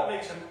 all that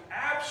makes him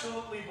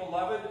absolutely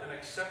beloved and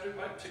accepted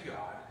to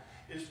God,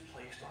 is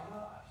placed on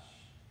us.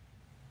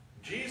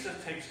 Jesus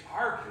takes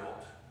our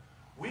guilt.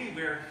 We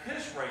bear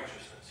his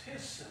righteousness,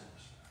 his sinlessness.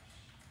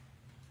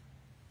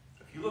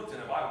 If you looked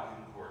in a Bible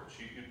concordance,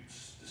 you'd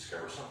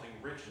discover something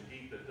rich and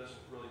deep that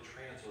doesn't really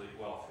translate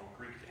well from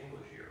Greek to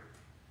English here.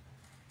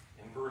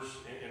 In verse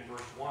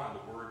 1,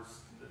 the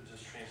words that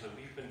just translate,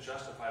 we've been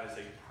justified as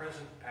a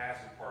present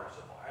passive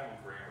participle. I'm a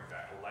grammar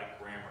guy. I like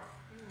grammar.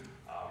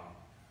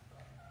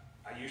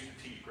 I used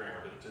to teach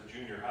grammar to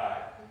junior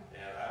high,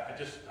 and I'm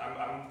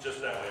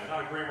just that way. I'm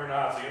not a grammar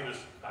Nazi.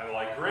 I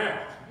like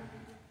grammar.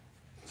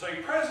 So a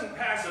present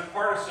passive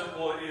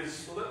participle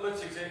is,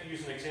 let's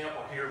use an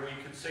example here.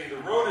 We could say the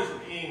road is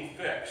being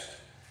fixed.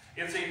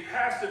 It's a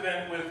past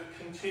event with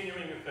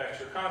continuing effects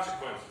or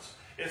consequences.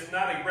 It's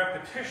not a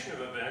repetition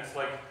of events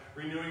like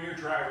renewing your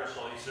driver's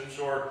license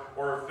or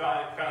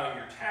filing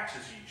your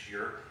taxes each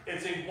year.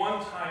 It's a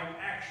one-time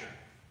action.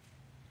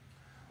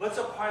 Let's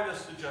apply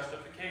this to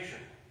justification.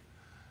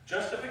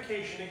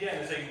 Justification, again,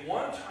 is a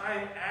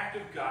one-time act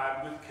of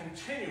God with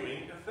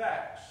continuing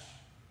effects.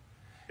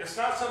 It's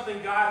not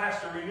something God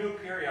has to renew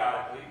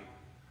periodically.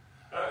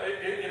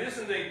 It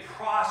isn't a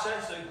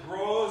process that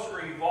grows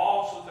or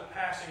evolves with the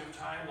passing of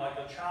time like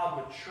a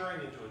child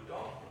maturing into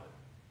adulthood.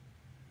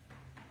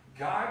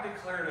 God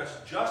declared us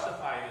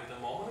justified at the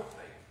moment of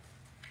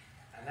faith,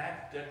 and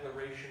that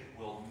declaration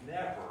will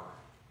never,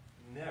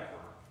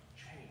 never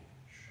change.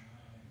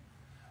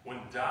 When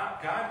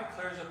God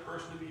declares a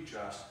person to be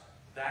just,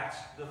 that's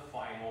the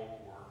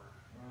final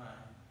word. Right.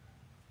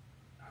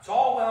 It's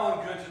all well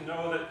and good to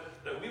know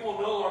that we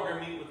will no longer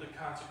meet with the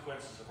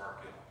consequences of our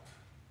guilt.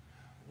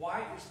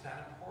 Why is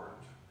that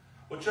important?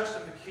 Well,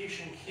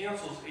 justification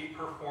cancels a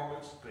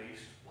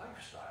performance-based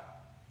lifestyle.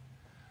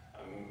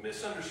 A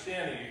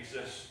misunderstanding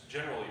exists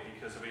generally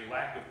because of a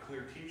lack of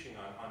clear teaching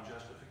on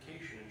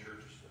justification in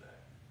churches today.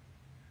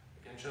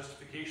 Again,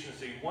 justification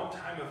is a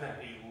one-time event,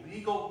 a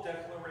legal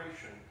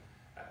declaration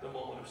at the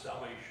moment of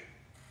salvation.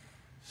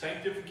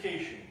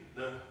 Sanctification,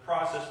 the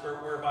process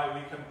whereby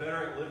we become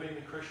better at living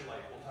the Christian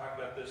life. We'll talk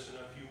about this in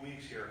a few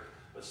weeks here.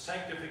 But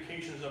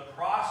sanctification is a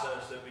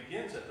process that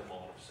begins at the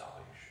moment of salvation.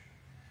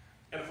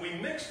 And if we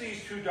mix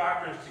these two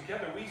doctrines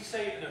together, we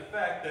say in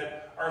effect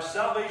that our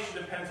salvation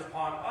depends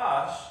upon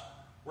us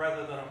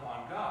rather than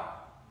upon God.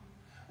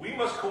 We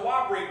must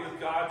cooperate with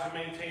God to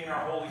maintain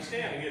our holy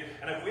standing.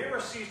 And if we ever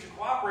cease to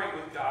cooperate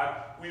with God,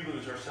 we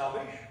lose our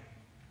salvation.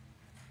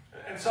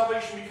 And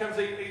salvation becomes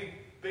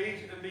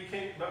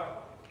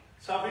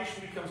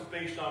salvation becomes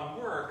based on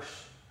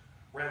works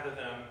rather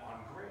than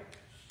on grace.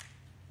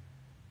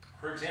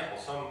 For example,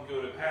 some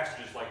go to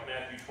passages like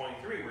Matthew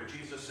 23, where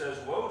Jesus says,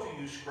 "Woe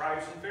to you,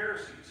 scribes and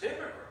Pharisees,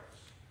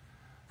 hypocrites!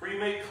 For you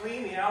make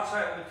clean the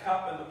outside of the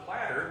cup and the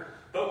platter,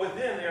 but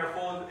within they are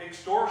full of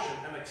extortion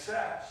and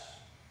excess.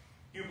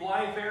 You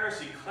blind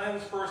Pharisee,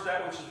 cleanse first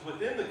that which is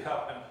within the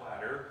cup and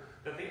platter,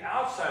 that the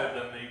outside of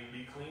them may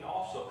be clean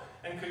also."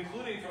 And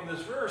concluding from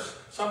this verse,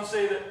 some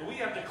say that we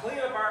have to clean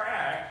up our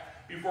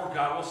act before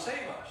God will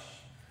save us.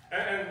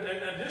 And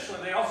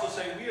additionally, they also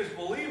say we as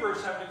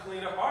believers have to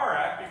clean up our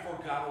act before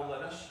God will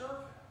let us serve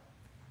Him.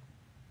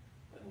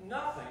 But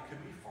nothing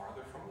could be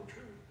farther from the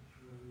truth.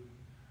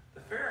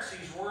 The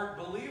Pharisees weren't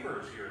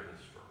believers here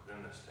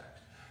in this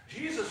text.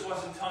 Jesus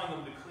wasn't telling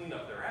them to clean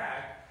up their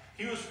act.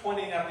 He was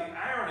pointing out the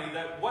irony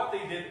that what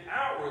they did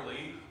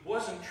outwardly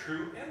wasn't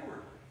true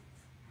inwardly.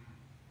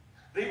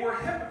 They were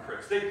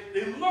hypocrites.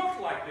 They looked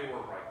like they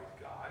were right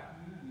with God,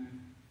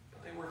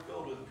 but they were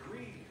filled with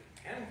greed,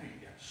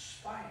 envy, and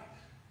spite.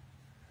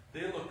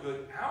 They looked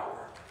good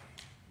outwardly,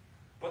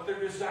 but their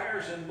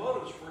desires and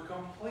motives were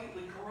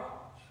completely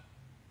corrupt.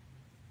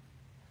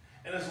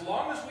 And as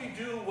long as we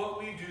do what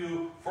we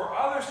do for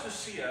others to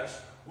see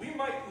us, we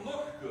might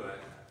look good,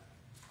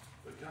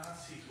 but God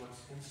sees what's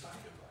inside of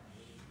us.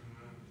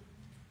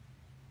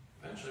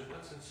 Eventually,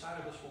 what's inside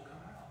of us will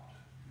come out.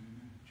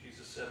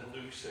 Jesus said in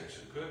Luke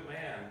 6, "A good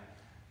man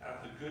out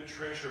of the good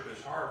treasure of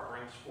his heart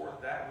brings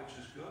forth that which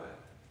is good.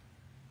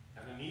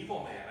 And an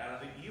evil man out of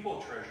the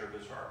evil treasure of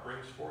his heart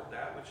brings forth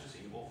that which is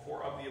evil.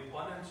 For of the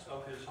abundance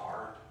of his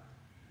heart,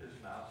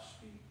 his mouth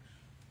speaks."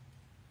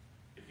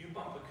 If you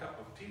bump a cup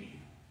of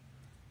tea,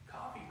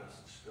 coffee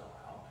doesn't spill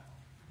out.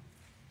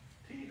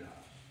 Tea does.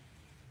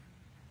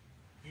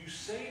 You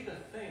say the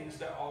things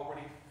that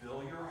already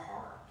fill your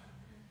heart.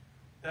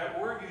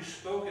 That word you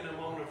spoke in a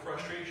moment of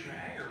frustration or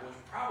anger was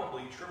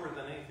probably truer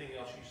than anything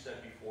else you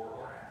said before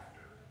or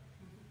after.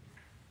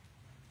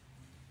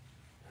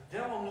 The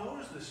devil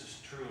knows this is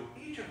true of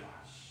each of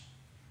us.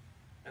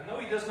 And though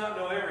he does not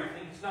know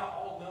everything, he's not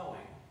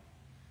all-knowing.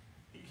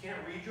 He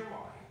can't read your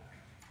mind,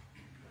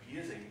 but he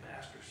is a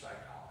master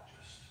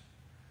psychologist.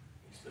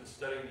 He's been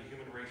studying the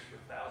human race for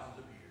thousands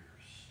of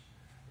years.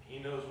 He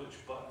knows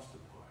which buttons to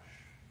push.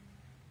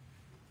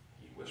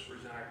 He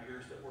whispers in our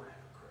ears that we're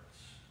hypocrites.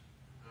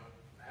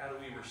 How do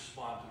we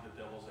respond to the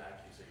devil's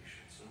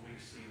accusations? And we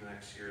see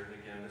next year, and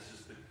again, this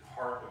is the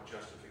heart of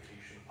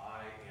justification.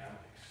 I am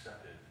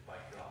accepted by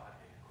God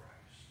in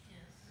Christ.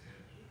 Yes.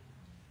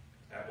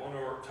 At one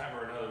time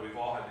or another, we've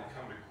all had to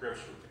come to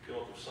grips with the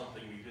guilt of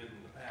something we did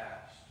in the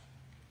past.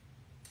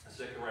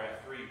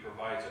 Zechariah 3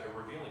 provides a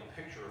revealing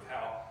picture of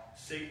how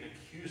Satan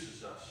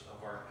accuses us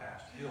of our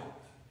past guilt.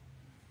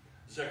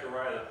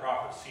 Zechariah the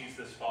prophet sees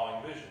this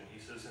following vision. He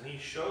says, "And he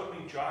showed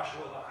me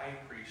Joshua the high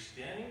priest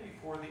standing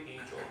before the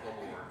angel of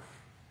the Lord,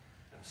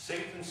 and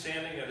Satan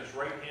standing at his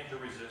right hand to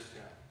resist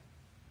him.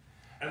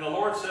 And the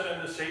Lord said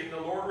unto Satan,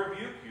 The Lord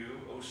rebuke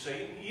you, O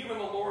Satan, even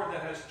the Lord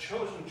that has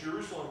chosen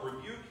Jerusalem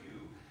rebuke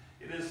you.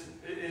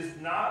 Is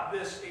not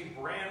this a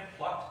brand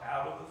plucked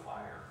out of the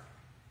fire?"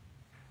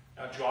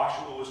 Now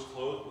Joshua was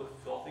clothed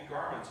with filthy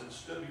garments and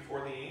stood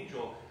before the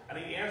angel. And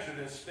he answered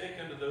and spake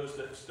unto those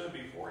that stood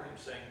before him,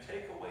 saying,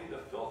 Take away the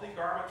filthy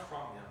garments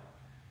from him.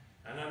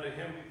 And unto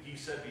him he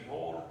said,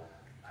 Behold,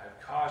 I have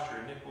caused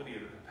your iniquity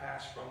to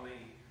pass from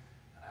thee,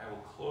 and I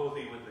will clothe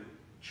thee with a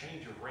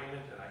change of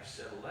raiment. And I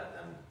said, Let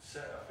them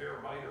set a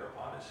fair mitre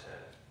upon his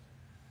head.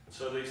 And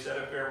so they set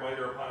a fair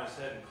mitre upon his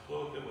head and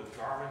clothed him with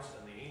garments,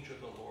 and the angel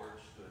of the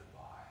Lord stood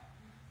by.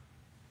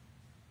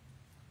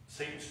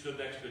 Satan stood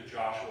next to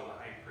Joshua the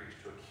high priest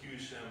to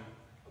accuse him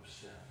of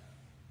sin.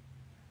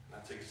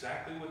 That's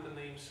exactly what the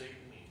name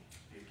Satan means,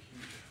 the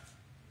accuser.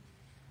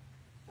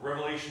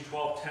 Revelation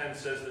 12:10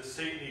 says that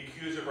Satan, the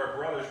accuser of our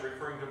brothers,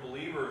 referring to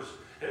believers,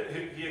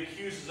 he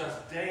accuses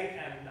us day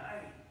and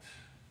night.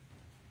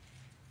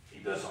 He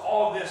does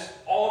all of this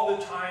all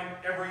the time,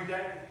 every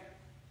day.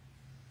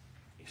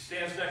 He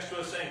stands next to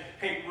us saying,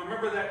 Hey,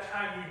 remember that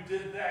time you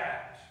did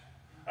that?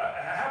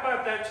 How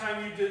about that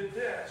time you did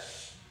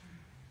this?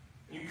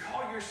 You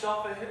call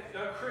yourself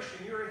a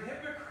Christian, you're a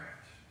hypocrite.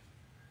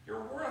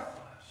 You're worthless.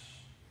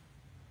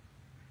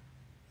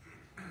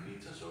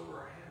 Beats us over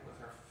our head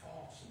with our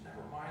faults, and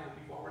never mind that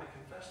we've already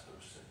confessed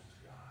those sins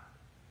to God.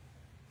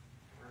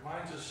 It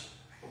reminds us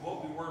of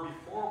what we were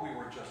before we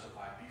were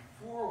justified,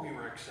 before we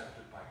were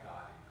accepted by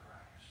God in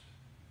Christ.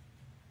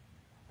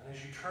 And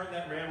as you turn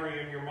that memory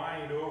in your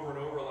mind over and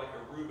over like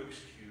a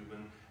Rubik's Cube,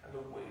 and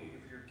the weight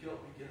of your guilt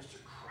begins to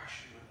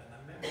crush you, and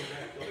the memory of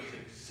that guilt is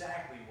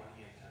exactly what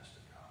He intends to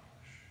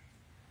accomplish.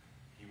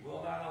 He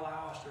will not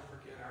allow us to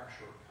forget our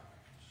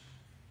shortcomings.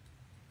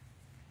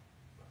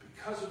 But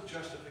because of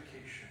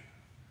justification,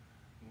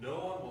 no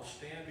one will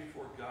stand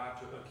before God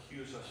to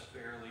accuse us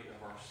fairly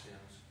of our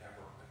sins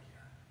ever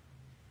again.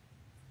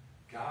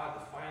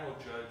 God, the final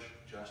judge,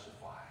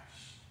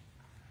 justifies.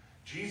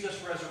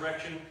 Jesus'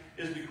 resurrection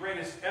is the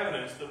greatest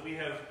evidence that we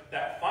have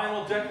that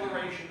final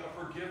declaration of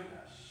forgiveness.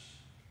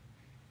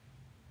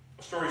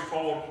 A story is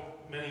told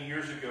many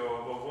years ago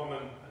of a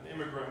woman, an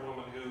immigrant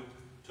woman, who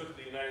took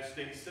the United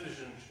States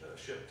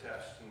citizenship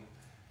test. And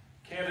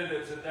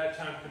candidates at that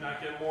time could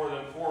not get more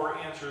than 4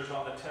 answers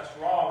on the test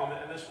wrong,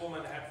 and this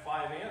woman had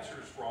 5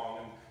 answers wrong.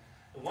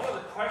 And one of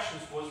the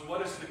questions was,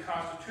 what is the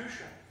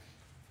Constitution?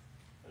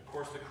 Of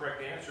course, the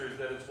correct answer is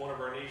that it's one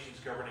of our nation's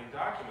governing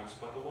documents,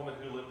 but the woman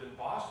who lived in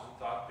Boston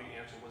thought the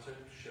answer was a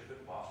ship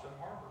in Boston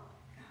Harbor.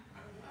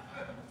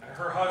 And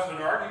her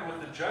husband argued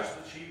with the judge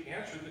that she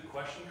answered the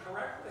question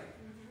correctly.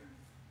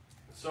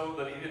 So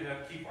that he didn't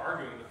have to keep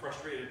arguing, the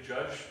frustrated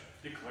judge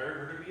declared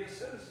her to be a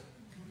citizen.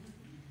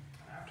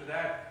 After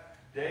that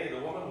day, the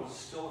woman was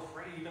still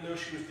afraid, even though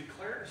she was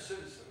declared a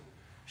citizen.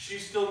 She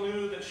still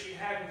knew that she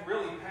hadn't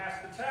really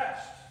passed the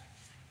test.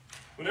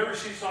 Whenever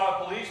she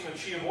saw a policeman,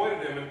 she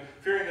avoided him, and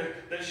fearing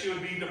that she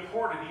would be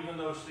deported even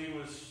though she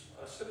was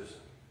a citizen.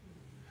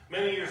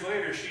 Many years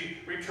later, she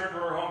returned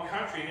to her home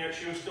country, and yet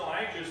she was still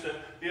anxious that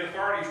the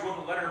authorities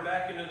wouldn't let her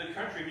back into the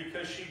country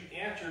because she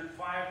answered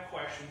 5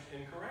 questions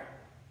incorrectly.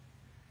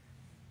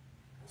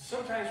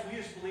 Sometimes we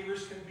as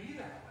believers can be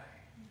that way.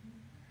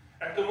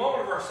 At the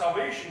moment of our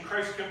salvation,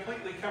 Christ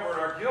completely covered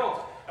our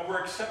guilt, and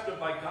we're accepted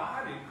by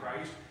God in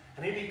Christ,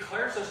 and He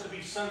declares us to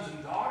be sons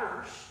and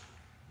daughters.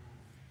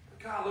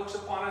 God looks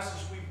upon us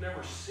as we've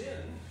never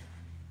sinned.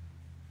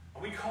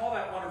 And we call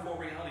that wonderful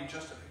reality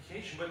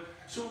justification. But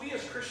so we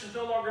as Christians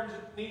no longer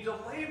need to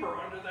labor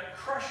under that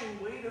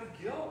crushing weight of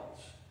guilt.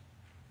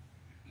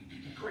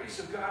 The grace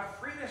of God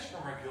freed us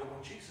from our guilt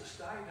when Jesus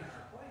died in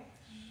our place.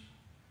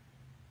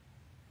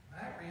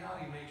 That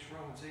reality makes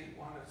Romans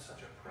 8:1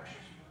 such a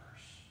precious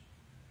verse.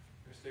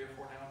 There's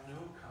therefore now no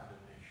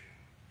condemnation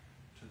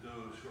to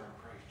those who are in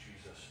Christ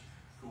Jesus,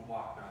 who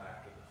walk not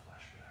after the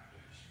flesh, but after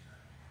the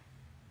Spirit.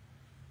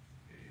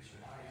 So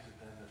why is it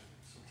then that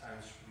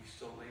sometimes we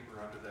still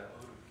labor under that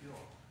load of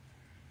guilt?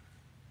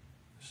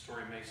 The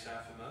story may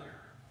sound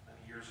familiar.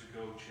 Many years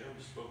ago, Jim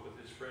spoke with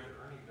his friend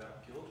Ernie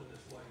about guilt in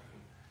his life.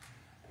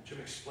 And Jim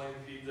explained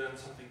that he'd done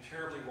something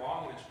terribly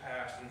wrong in his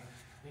past, and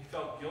he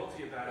felt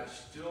guilty about it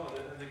still.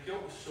 And the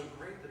guilt was so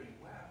great that he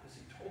wept as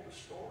he told the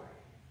story.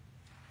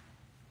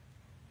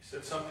 He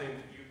said something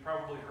that you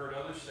probably heard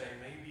others say,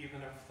 maybe even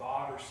have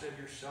thought or said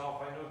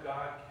yourself, I know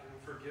God can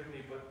forgive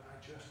me, but I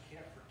just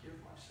can't forgive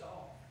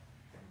myself.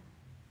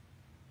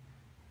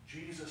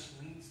 Jesus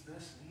meets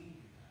this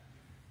need.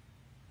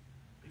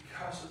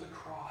 Because of the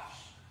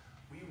cross,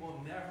 we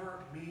will never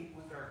meet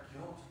with our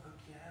guilt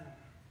again.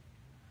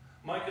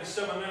 Micah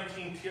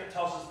 7:19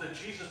 tells us that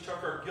Jesus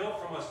took our guilt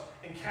from us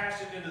and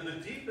cast it into the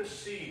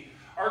deepest sea.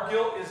 Our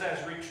guilt is as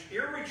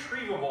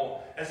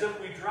irretrievable as if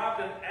we dropped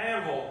an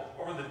anvil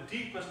over the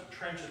deepest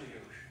trench of the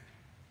ocean.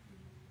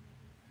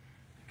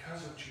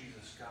 Because of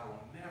Jesus, God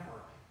will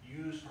never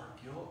use our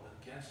guilt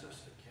against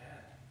us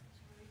again.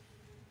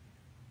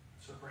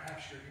 So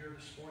perhaps you're here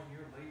this morning,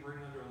 you're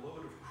laboring under a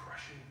load of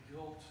crushing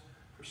guilt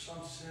for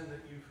some sin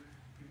that you've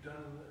done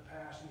in the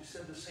past, and you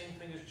said the same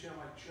thing as Jim,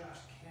 I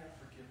just can't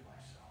forgive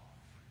myself.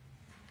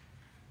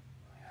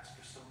 Let me ask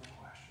you a simple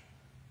question.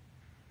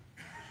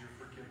 Is your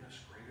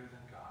forgiveness greater than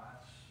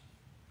God's?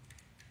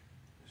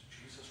 Is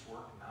Jesus'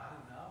 work not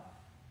enough?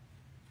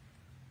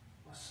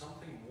 Must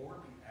something more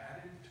be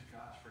added to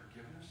God's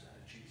forgiveness and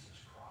to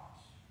Jesus'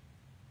 cross?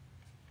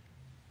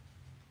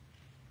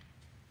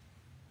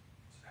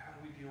 So how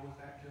do we deal with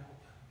that guilt?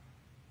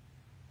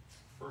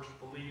 First,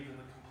 believe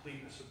in the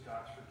completeness of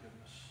God's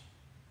forgiveness.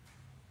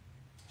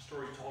 A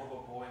story is told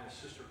of a boy and his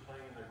sister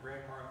playing in their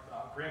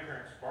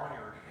grandparents'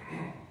 barnyard.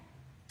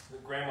 The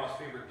grandma's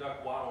favorite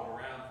duck waddled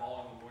around,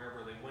 following them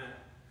wherever they went.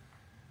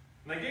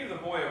 And they gave the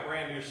boy a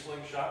brand new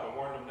slingshot, but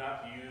warned him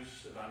not to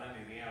use it on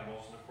any of the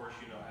animals. And of course,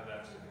 you know how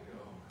that's going to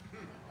go.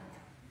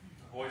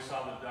 The boy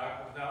saw the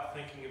duck, without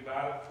thinking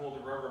about it,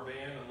 pulled the rubber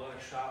band and let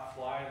a shot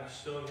fly, and the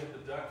stone hit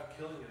the duck,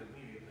 killing it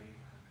immediately.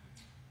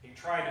 He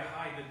tried to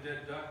hide the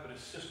dead duck, but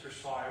his sister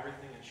saw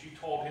everything, and she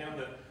told him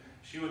that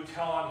she would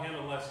tell on him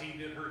unless he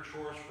did her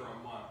chores for a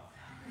month.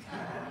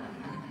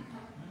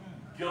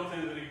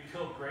 Guilty that he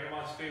killed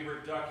Grandma's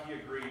favorite duck, he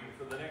agreed. And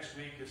for the next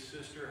week, his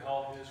sister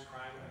held his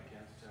crime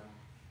against him,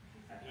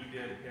 and he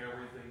did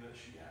everything that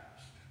she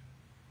asked.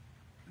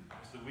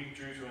 As the week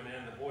drew to an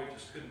end, the boy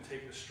just couldn't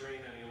take the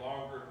strain any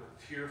longer.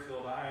 With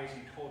tear-filled eyes,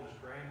 he told his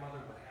grandmother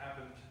what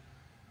happened,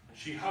 and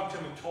she hugged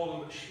him and told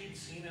him that she'd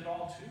seen it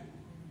all too.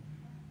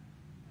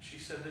 She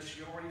said that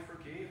she already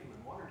forgave him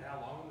and wondered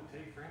how long it would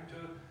take for him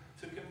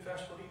to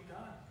confess what he'd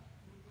done.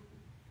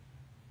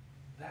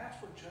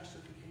 That's what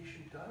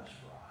justification does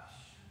for us.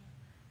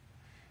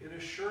 It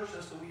assures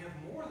us that we have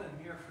more than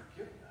mere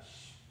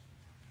forgiveness.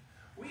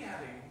 We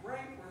have a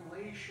right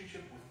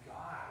relationship with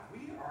God.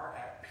 We are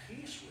at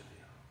peace with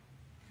Him.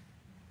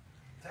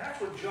 That's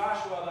what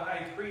Joshua the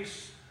high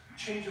priest's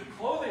change of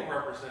clothing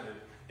represented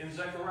in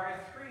Zechariah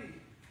 3.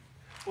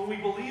 When we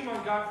believe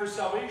on God for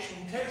salvation,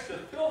 He takes the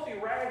filthy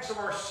rags of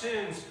our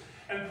sins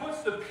and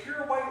puts the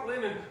pure white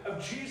linen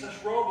of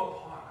Jesus' robe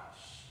upon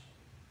us.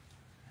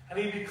 And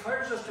he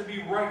declares us to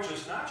be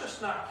righteous, not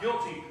just not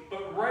guilty,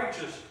 but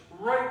righteous,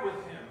 right with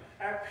him,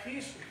 at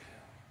peace with him.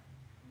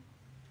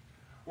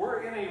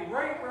 We're in a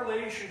right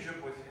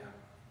relationship with him.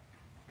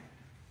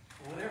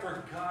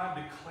 Whatever God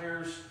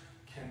declares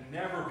can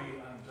never be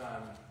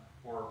undone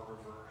or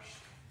reversed.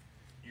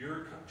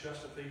 Your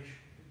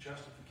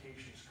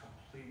justification is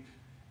complete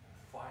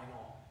and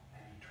final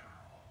and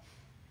eternal.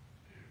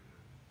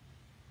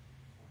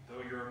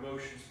 Though your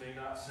emotions may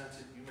not sense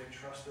it, you may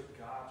trust that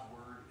God's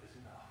word is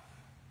enough.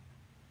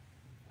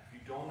 If you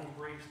don't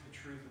embrace the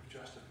truth of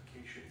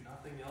justification,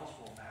 nothing else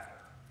will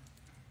matter.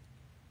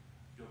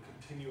 You'll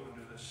continue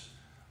under this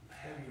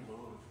heavy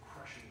load of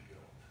crushing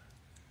guilt.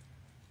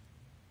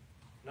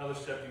 Another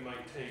step you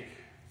might take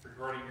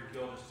regarding your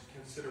guilt is to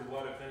consider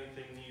what, if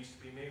anything, needs to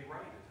be made right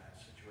in that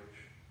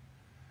situation.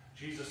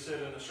 Jesus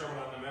said in the Sermon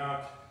on the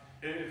Mount,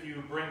 if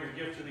you bring your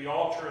gift to the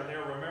altar and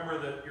there remember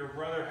that your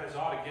brother has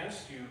aught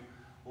against you,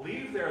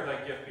 leave there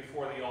thy gift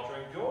before the altar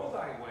and go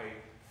thy way.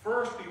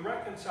 First be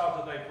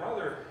reconciled to thy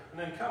brother, and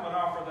then come and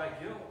offer thy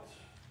gift.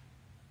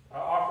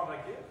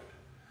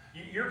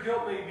 Your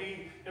guilt may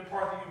be in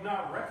part that you've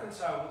not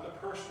reconciled with the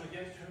person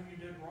against whom you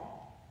did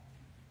wrong.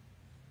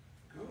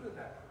 Go to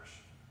that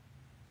person.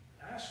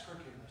 Ask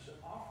forgiveness and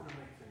offer to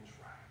make things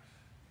right.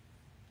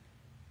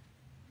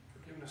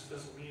 Forgiveness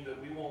doesn't mean that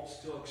we won't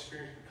still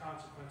experience the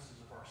consequences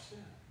of our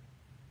sin.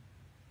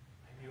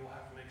 Maybe we'll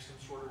have to make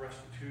some sort of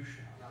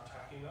restitution. I'm not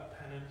talking about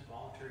penance,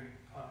 voluntary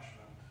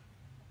punishment,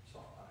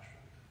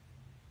 self-punishment.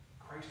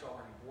 Christ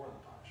already bore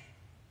the punishment.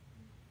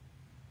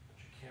 But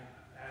you can't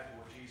add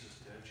to what Jesus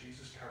did.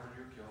 Jesus covered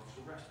your guilt.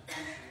 So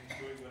restitution is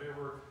doing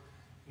whatever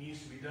needs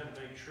to be done to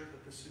make sure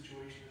that the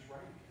situation is right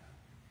again.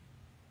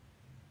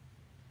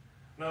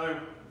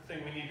 Another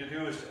thing we need to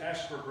do is to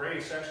ask for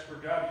grace. Ask for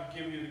God to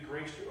give you the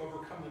grace to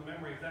overcome the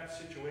memory of that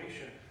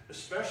situation,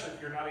 especially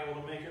if you're not able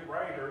to make it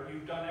right or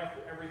you've done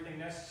everything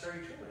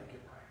necessary to make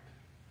it right.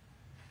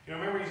 You know,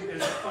 memory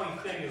is a funny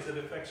thing, is it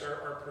affects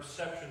our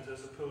perceptions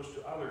as opposed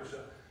to others.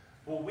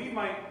 What we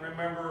might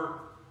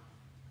remember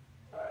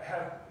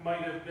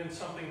might have been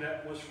something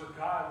that was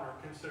forgotten or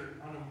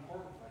considered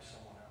unimportant by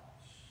someone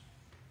else.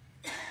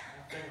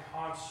 That thing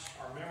haunts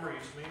our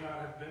memories may not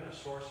have been a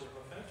source of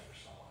offense for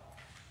someone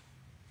else.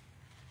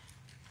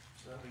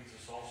 So that leads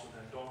us also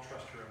then, don't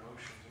trust your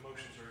emotions.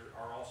 Emotions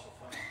are also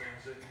funny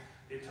things.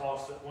 They tell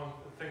us that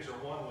things are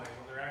one way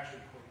when they're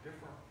actually quite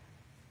different.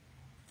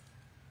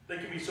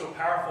 They can be so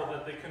powerful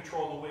that they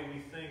control the way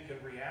we think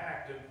and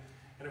react.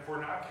 And if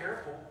we're not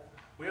careful,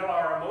 we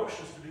allow our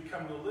emotions to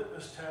become the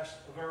litmus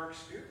test of our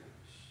experience.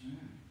 In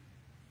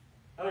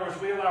other words,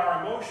 we allow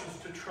our emotions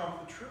to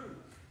trump the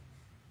truth.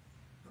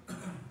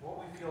 What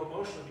we feel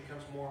emotionally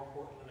becomes more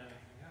important than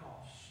anything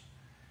else.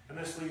 And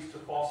this leads to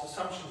false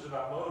assumptions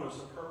about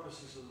motives and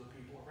purposes of the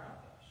people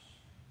around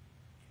us.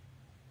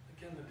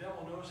 Again, the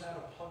devil knows how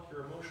to pluck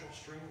your emotional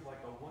strings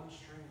like a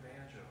one-string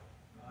banjo.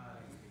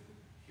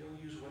 He'll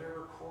use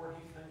whatever chord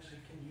he thinks he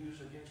can use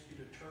against you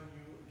to turn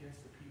you against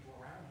the people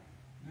around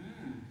you.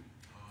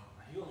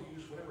 He'll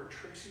use whatever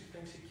tricks he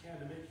thinks he can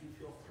to make you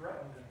feel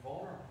threatened and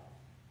vulnerable.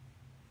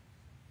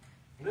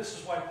 And this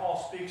is why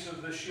Paul speaks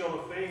of the shield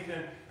of faith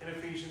in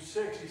Ephesians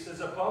 6. He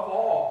says, above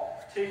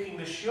all, taking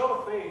the shield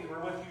of faith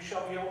wherewith you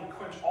shall be able to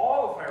quench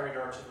all the fiery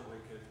darts of the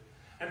wicked,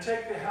 and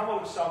take the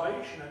helmet of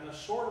salvation and the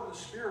sword of the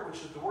Spirit,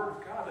 which is the word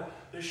of God.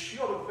 The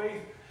shield of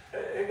faith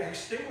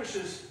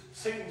extinguishes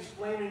Satan's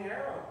flaming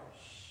arrows.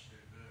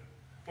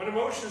 When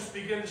emotions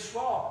begin to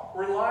swell,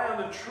 rely on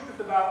the truth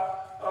about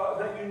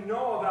that you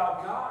know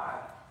about God,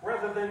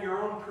 rather than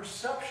your own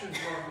perceptions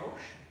or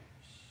emotions.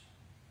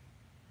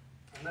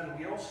 And then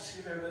we also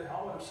see there that the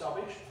helmet of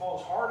salvation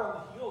falls hard on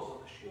the heels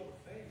of the shield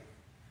of faith.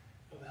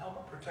 The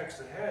helmet protects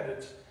the head.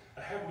 It's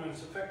a head wound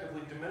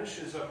effectively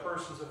diminishes a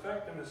person's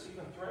effectiveness,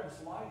 even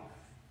threatens life.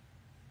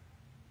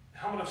 The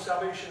helmet of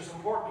salvation is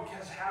important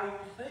because how you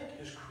think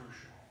is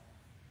crucial.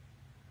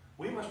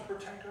 We must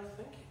protect our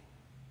thinking.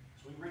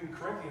 As we read in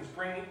Corinthians,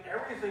 bringing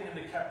everything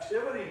into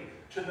captivity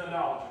to the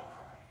knowledge of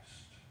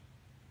Christ.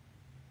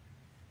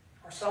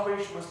 Our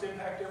salvation must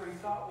impact every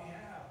thought we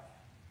have.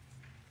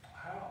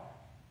 How?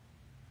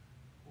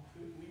 Well,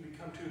 if we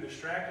become too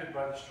distracted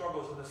by the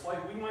struggles of this life,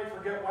 we might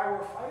forget why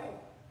we're fighting.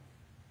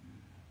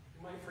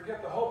 We might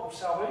forget the hope of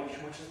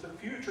salvation, which is the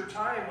future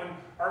time when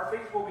our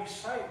faith will be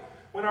sight,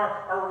 when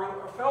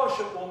our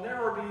fellowship will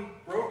never be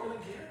broken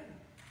again.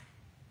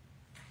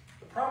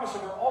 The promise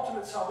of our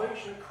ultimate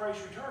salvation at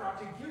Christ's return ought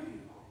to give you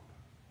hope.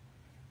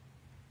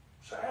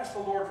 So ask the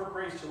Lord for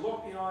grace to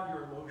look beyond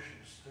your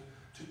emotions,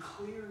 to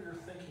clear your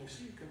thinking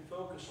so you can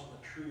focus on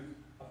the truth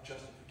of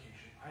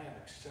justification. I am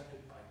accepted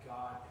by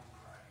God in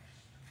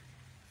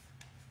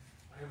Christ.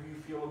 Whatever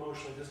you feel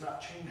emotionally does not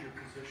change your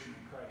position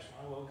in Christ.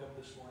 When I woke up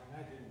this morning,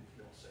 I didn't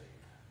feel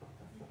saved.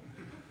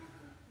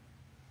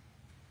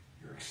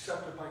 You're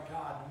accepted by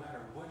God no matter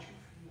what you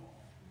feel.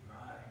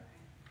 Right?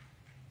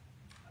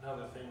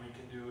 Another thing we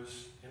can do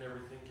is, in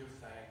everything, give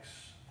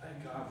thanks.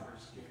 Thank God for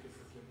his gift of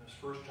forgiveness.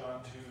 1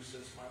 John 2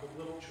 says, my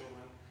little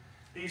children,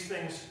 these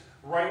things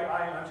write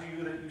I unto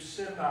you that you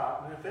sin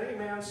not. And if any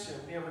man sin,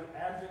 we have an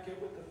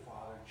advocate with the Father,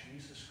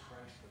 Jesus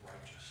Christ the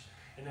righteous.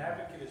 An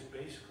advocate is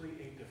basically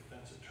a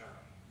defense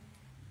attorney.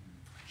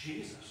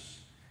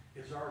 Jesus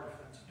is our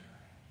defense attorney.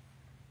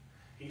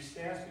 He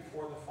stands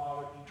before the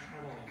Father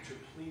eternally to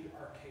plead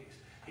our case.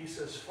 He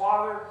says,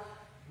 Father,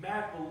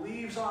 Matt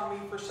believes on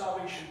me for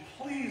salvation.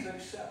 Please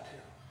accept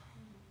him.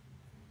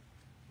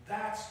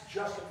 That's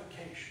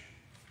justification.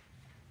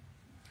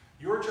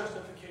 Your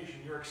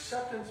justification, your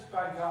acceptance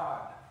by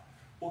God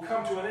will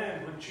come to an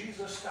end when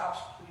Jesus stops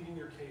pleading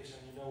your case.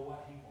 And you know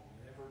what? He will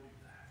never do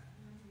that.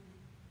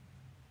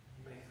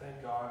 You may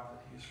thank God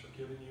that he has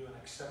forgiven you and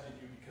accepted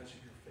you because of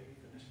your faith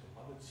in his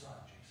beloved Son,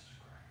 Jesus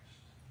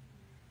Christ.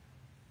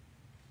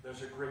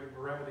 There's a great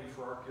remedy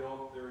for our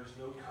guilt. There is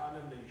no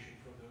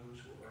condemnation for those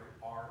who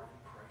are in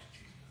Christ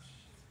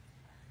Jesus.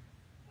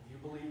 When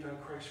you believed on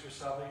Christ for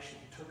salvation,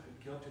 he took the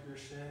guilt of your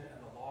sin, and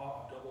the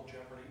law of double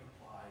jeopardy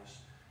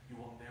applies. You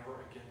will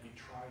never again be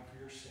tried for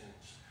your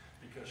sins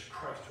because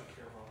Christ took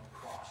care of it on the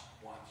cross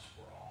once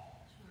for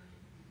all.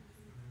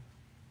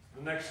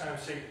 The next time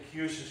Satan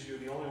accuses you,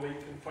 the only way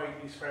you can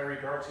fight these fiery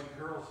darts that he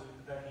hurls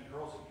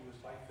at you is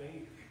by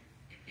faith.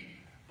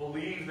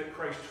 Believe that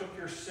Christ took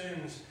your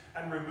sins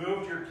and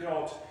removed your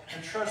guilt,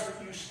 and trust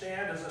that you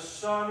stand as a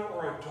son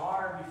or a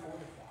daughter before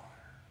the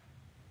Father.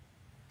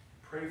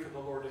 Pray for the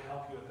Lord to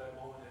help you at that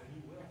moment, and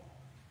he will.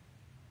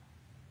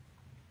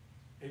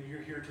 Maybe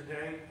you're here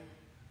today,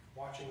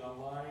 watching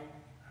online,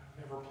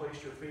 never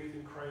placed your faith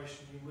in Christ,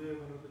 and you live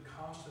under the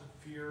constant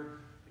fear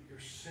that your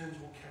sins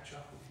will catch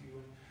up with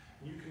you.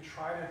 And you can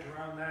try to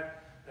drown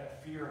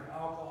that fear in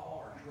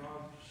alcohol or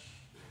drugs,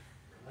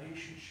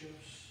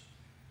 relationships,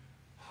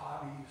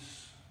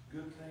 hobbies,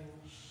 good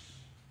things.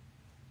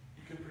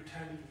 You can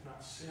pretend you've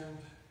not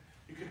sinned.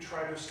 You can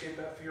try to escape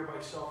that fear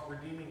by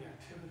self-redeeming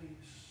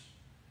activities.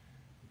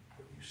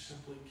 But you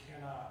simply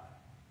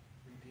cannot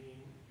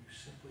redeem. You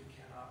simply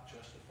cannot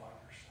justify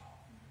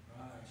yourself.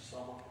 Right.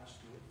 Someone must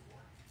do it for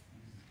you.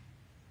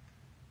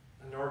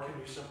 And nor can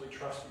you simply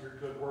trust that your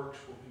good works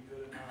will be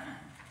good enough.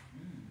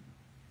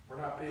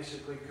 We're not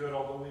basically good,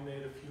 although we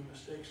made a few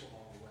mistakes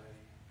along the way.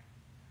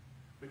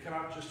 We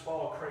cannot just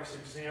follow Christ's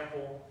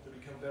example to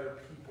become better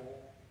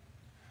people.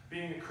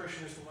 Being a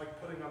Christian isn't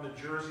like putting on the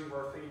jersey of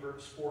our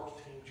favorite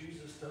sports team.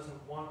 Jesus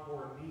doesn't want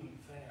or need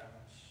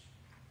fans.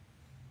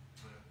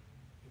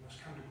 You must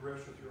come to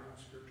grips with your own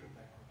spiritual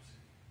bankruptcy.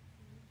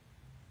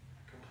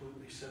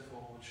 Completely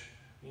sinful, which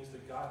means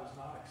that God does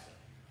not accept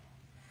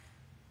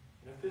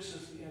you. And if this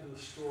is the end of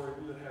the story,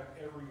 we would have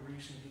every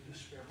reason to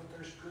despair. But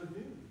there's good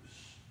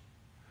news.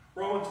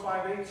 Romans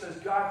 5:8 says,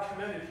 God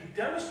commended, he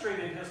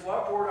demonstrated his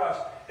love toward us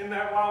in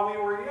that while we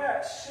were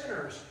yet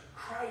sinners,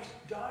 Christ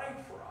died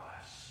for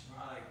us.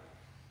 Right.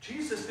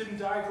 Jesus didn't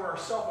die for our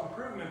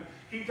self-improvement.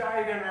 He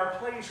died in our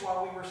place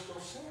while we were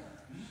still sinners.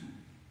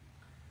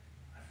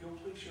 If you'll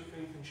place your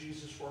faith in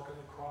Jesus' work on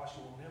the cross,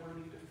 you will never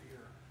need to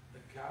fear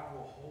that God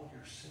will hold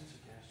your sins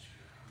against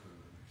you.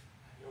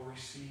 And you'll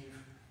receive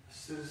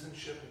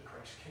citizenship in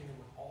Christ's kingdom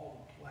with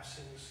all the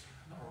blessings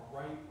of a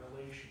right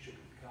relationship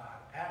with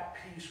God, at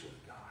peace with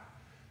God,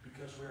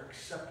 because we're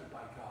accepted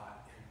by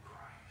God in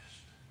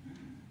Christ.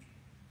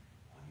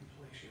 Will you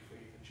place your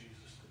faith in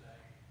Jesus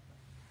today?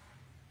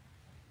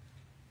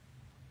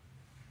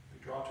 We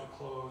draw to a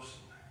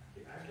close.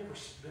 Have you ever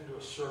been to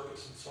a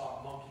circus and saw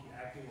a monkey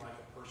acting like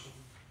a person?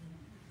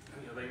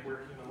 You know, they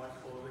wear human-like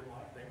clothing,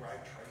 like they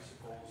ride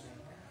tricycles,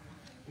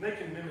 and they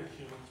can mimic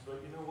humans,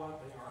 but you know what?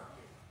 They aren't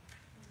human.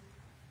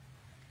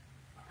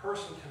 A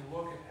person can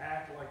look and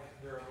act like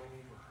they're a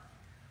believer.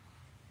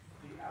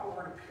 The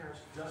outward appearance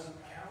doesn't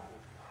count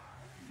with God.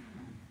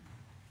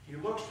 He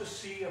looks to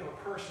see if a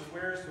person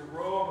wears the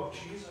robe of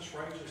Jesus'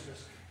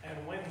 righteousness,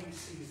 and when he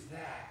sees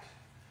that,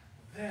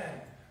 then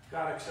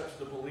God accepts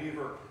the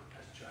believer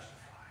as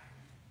justified.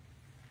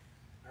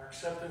 Our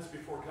acceptance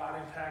before God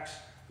impacts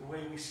the way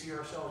we see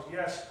ourselves.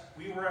 Yes,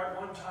 we were at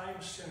one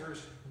time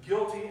sinners,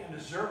 guilty and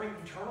deserving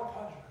eternal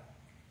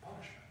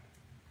punishment.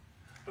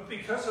 But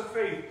because of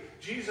faith,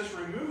 Jesus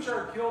removes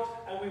our guilt,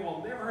 and we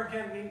will never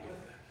again meet with it.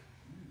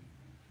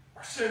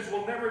 Our sins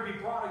will never be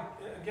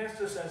brought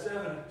against us as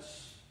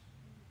evidence.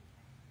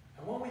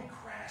 And when we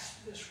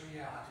grasp this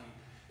reality,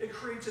 it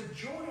creates a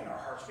joy in our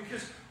hearts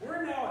because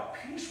we're now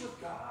at peace with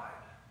God.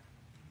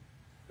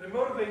 It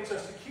motivates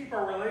us to keep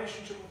our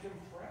relationship with him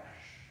fresh.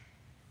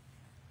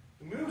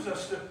 It moves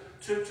us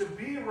to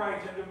be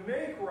right and to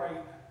make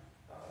right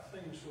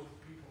things with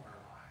people in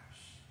our lives.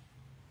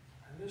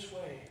 And this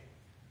way,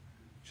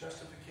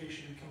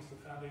 justification becomes the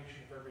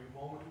foundation of every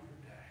moment of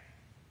your day.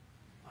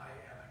 I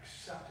am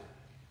accepted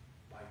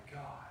by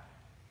God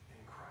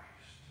in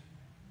Christ.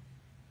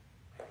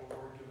 May the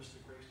Lord give us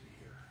the grace to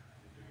hear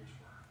and to do his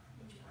word.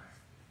 Let's pray.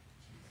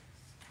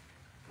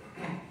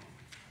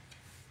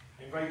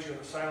 I invite you in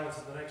the silence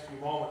of the next few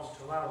moments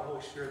to allow the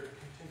Holy Spirit to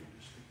continue to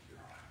speak to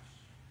your hearts.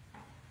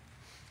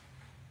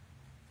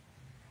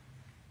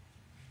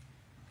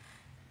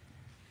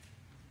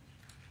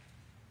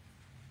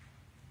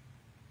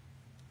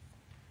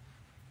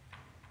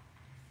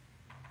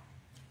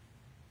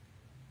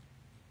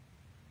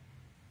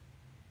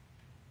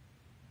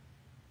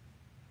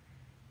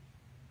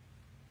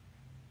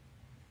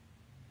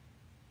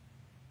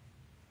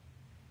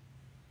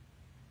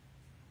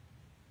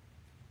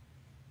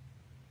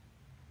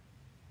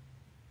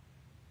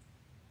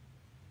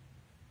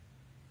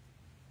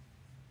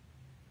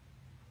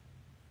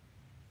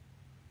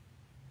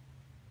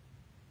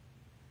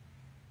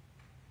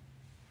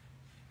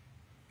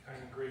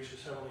 Kind and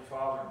gracious Heavenly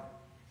Father,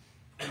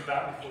 we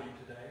bow before you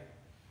today.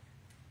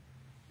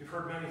 We've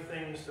heard many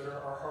things that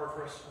are hard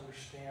for us to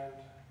understand.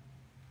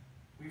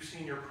 We've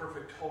seen your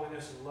perfect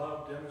holiness and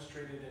love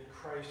demonstrated in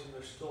Christ, and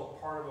there's still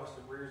a part of us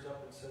that rears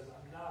up and says,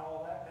 I'm not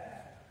all that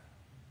bad.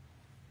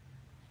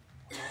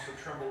 We also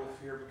tremble with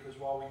fear because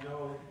while we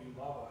know that you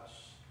love us,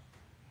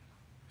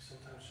 we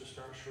sometimes just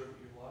aren't sure that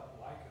you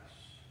like us.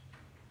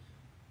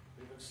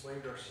 We've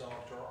enslaved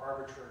ourselves to our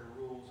arbitrary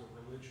rules of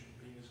religion,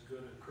 being as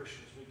good a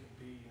Christian as we can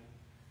be, and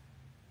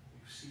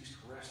we've ceased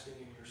resting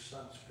in your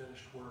Son's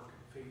finished work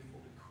and faithful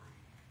decree.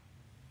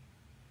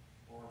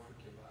 Lord,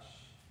 forgive us.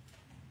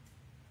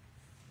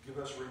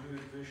 Give us renewed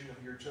vision of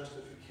your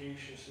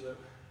justification so that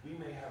we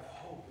may have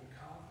hope and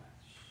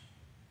confidence.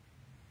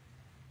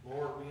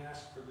 Lord, we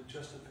ask for the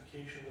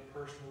justification of the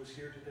person who is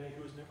here today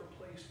who has never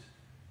placed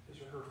his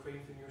or her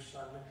faith in your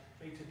Son.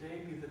 May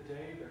today be the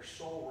day their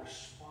soul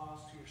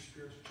responds to your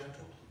Spirit's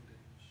gentle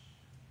pleadings.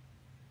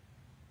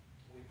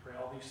 We pray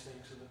all these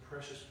things in the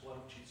precious blood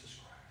of Jesus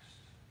Christ.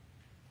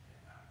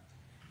 Amen.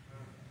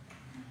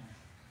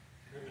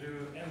 We're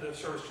going to end the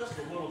service just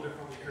a little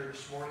differently here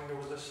this morning. There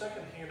was a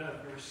second handout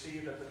you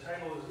received. At the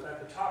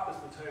top is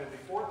the title,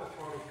 Before the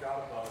Throne of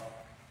God Above.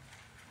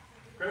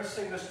 We're going to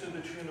sing this to the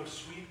tune of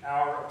Sweet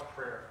Hour of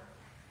Prayer.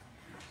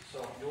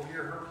 So you'll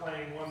hear her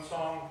playing one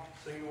song,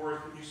 sing the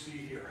words that you see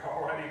here.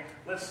 Alrighty,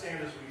 let's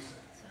stand as we sing.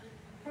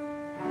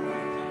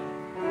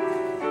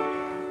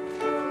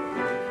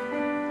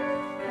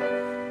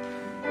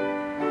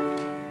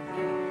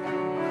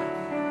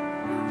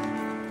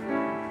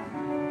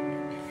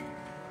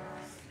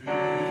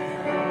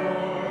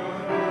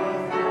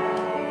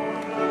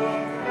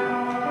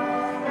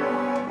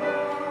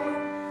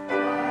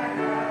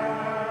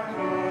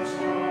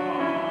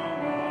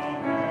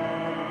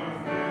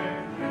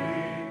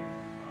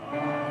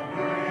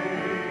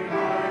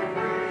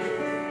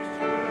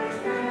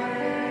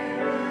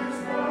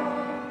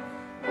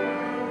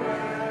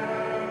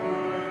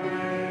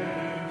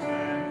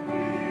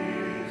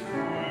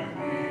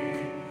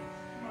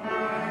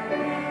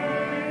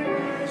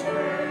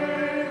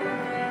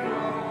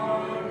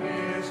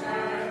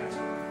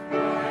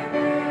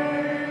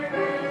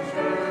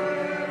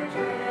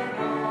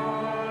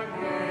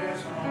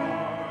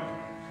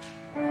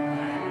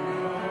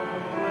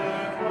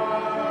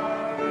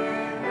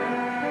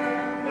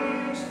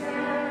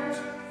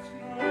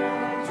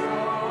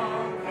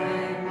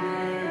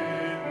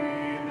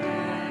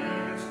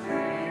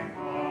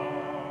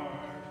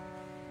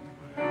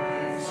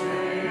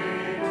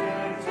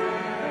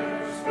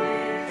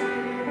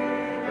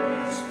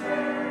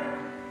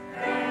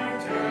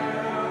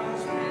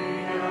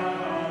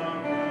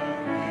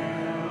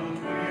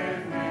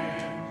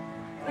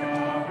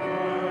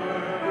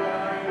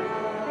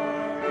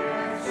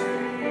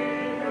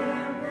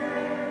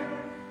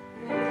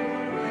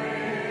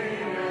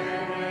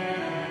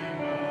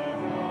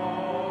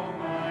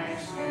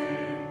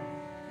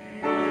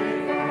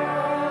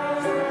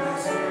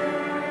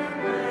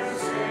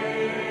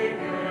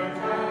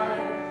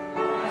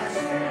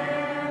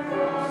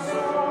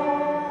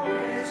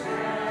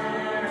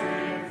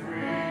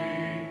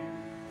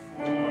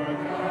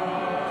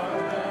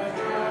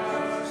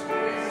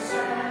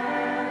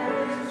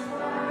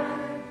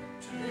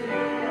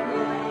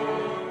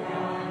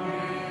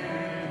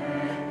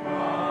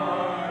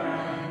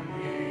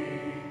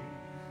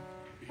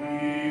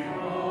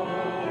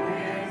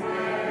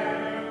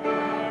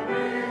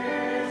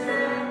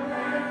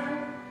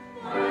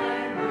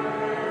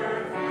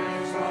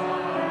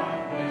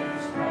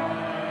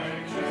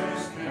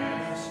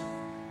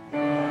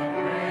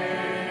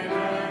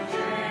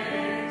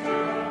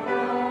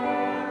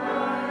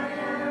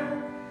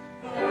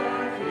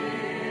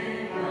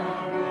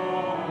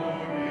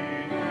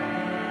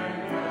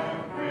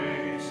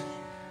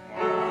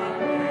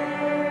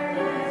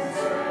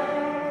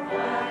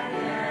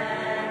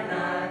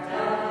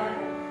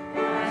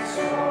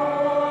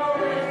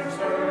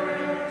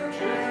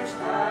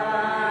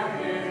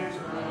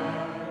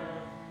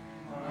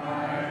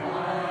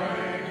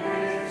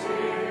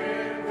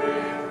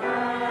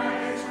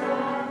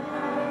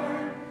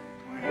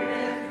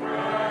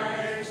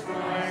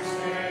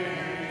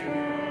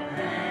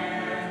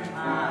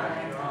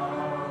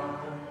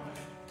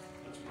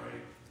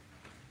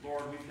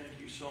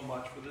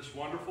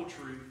 Wonderful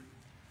truth.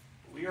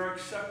 We are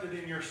accepted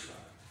in your Son.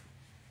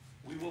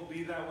 We will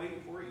be that way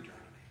for eternity.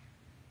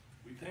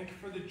 We thank you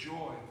for the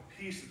joy and the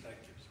peace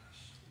that gives us.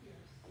 Yes.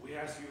 We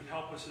ask you would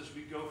help us as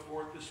we go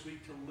forth this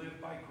week to live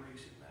by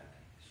grace in that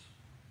peace.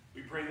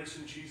 We pray this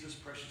in Jesus'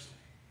 precious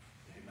name.